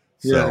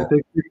 Yeah, so,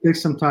 it takes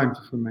some time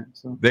to ferment.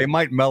 So they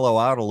might mellow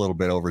out a little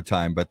bit over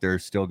time, but they're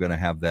still going to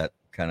have that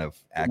kind of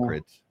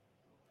acrid.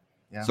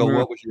 Yeah. So,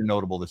 what was your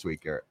notable this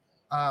week, Garrett?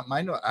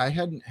 I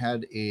hadn't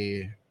had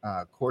a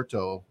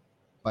Corto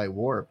by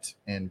Warped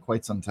in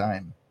quite some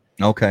time.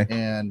 Okay.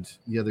 And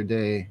the other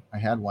day I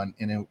had one,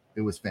 and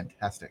it was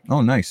fantastic.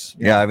 Oh, nice.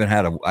 Yeah, I haven't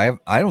had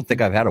I don't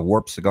think I've had a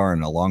Warped cigar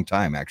in a long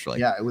time, actually.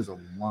 Yeah, it was a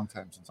long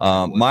time since.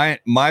 My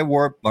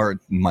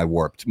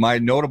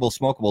notable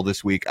smokable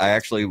this week,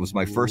 it was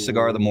my first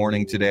cigar of the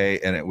morning today,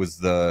 and it was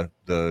the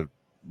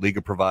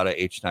Liga Privada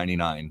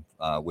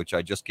H99, which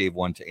I just gave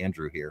one to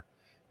Andrew here,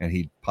 and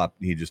he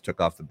just took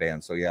off the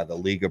band. So yeah, the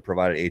Liga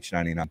Privada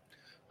H99,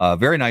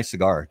 very nice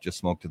cigar. Just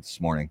smoked it this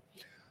morning.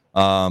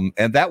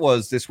 And that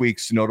was this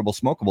week's notable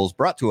smokables,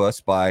 brought to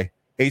us by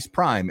Ace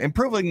Prime.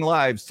 Improving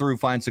lives through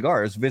fine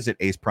cigars. Visit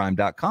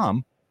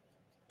aceprime.com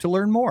to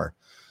learn more.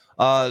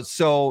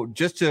 So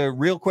just to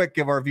real quick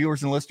give our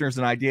viewers and listeners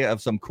an idea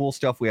of some cool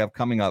stuff we have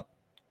coming up.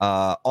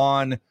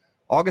 On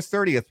August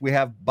 30th, we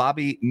have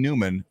Bobby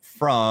Newman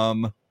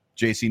from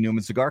JC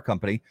Newman Cigar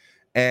Company.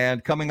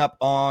 And coming up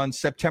on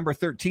September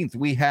 13th,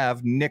 we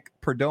have Nick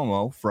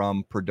Perdomo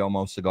from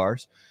Perdomo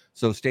Cigars.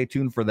 So stay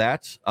tuned for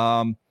that.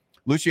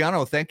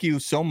 Luciano, thank you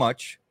so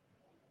much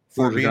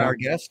for being our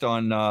guest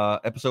on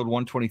episode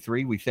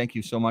 123. We thank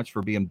you so much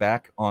for being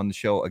back on the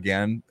show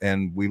again,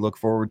 and we look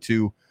forward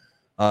to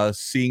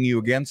seeing you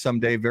again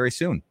someday very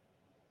soon.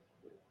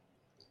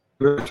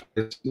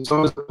 It's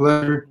always a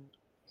pleasure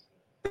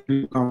to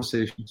do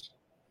conversations.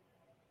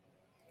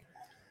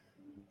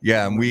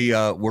 Yeah, and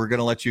we're going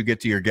to let you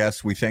get to your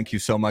guests. We thank you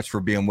so much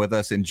for being with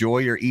us. Enjoy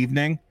your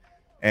evening.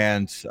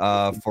 And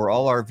for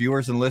all our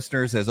viewers and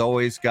listeners, as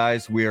always,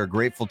 guys, we are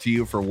grateful to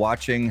you for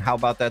watching How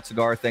About That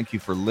Cigar. Thank you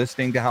for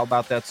listening to How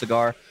About That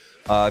Cigar.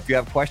 If you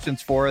have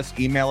questions for us,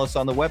 email us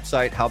on the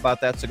website,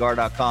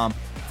 howaboutthatcigar.com.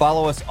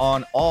 Follow us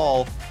on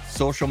all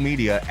social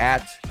media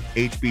at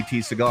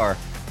HBT Cigar.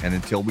 And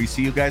until we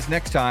see you guys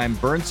next time,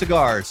 burn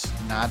cigars,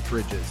 not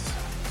bridges.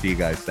 See you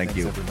guys. Thanks,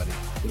 everybody.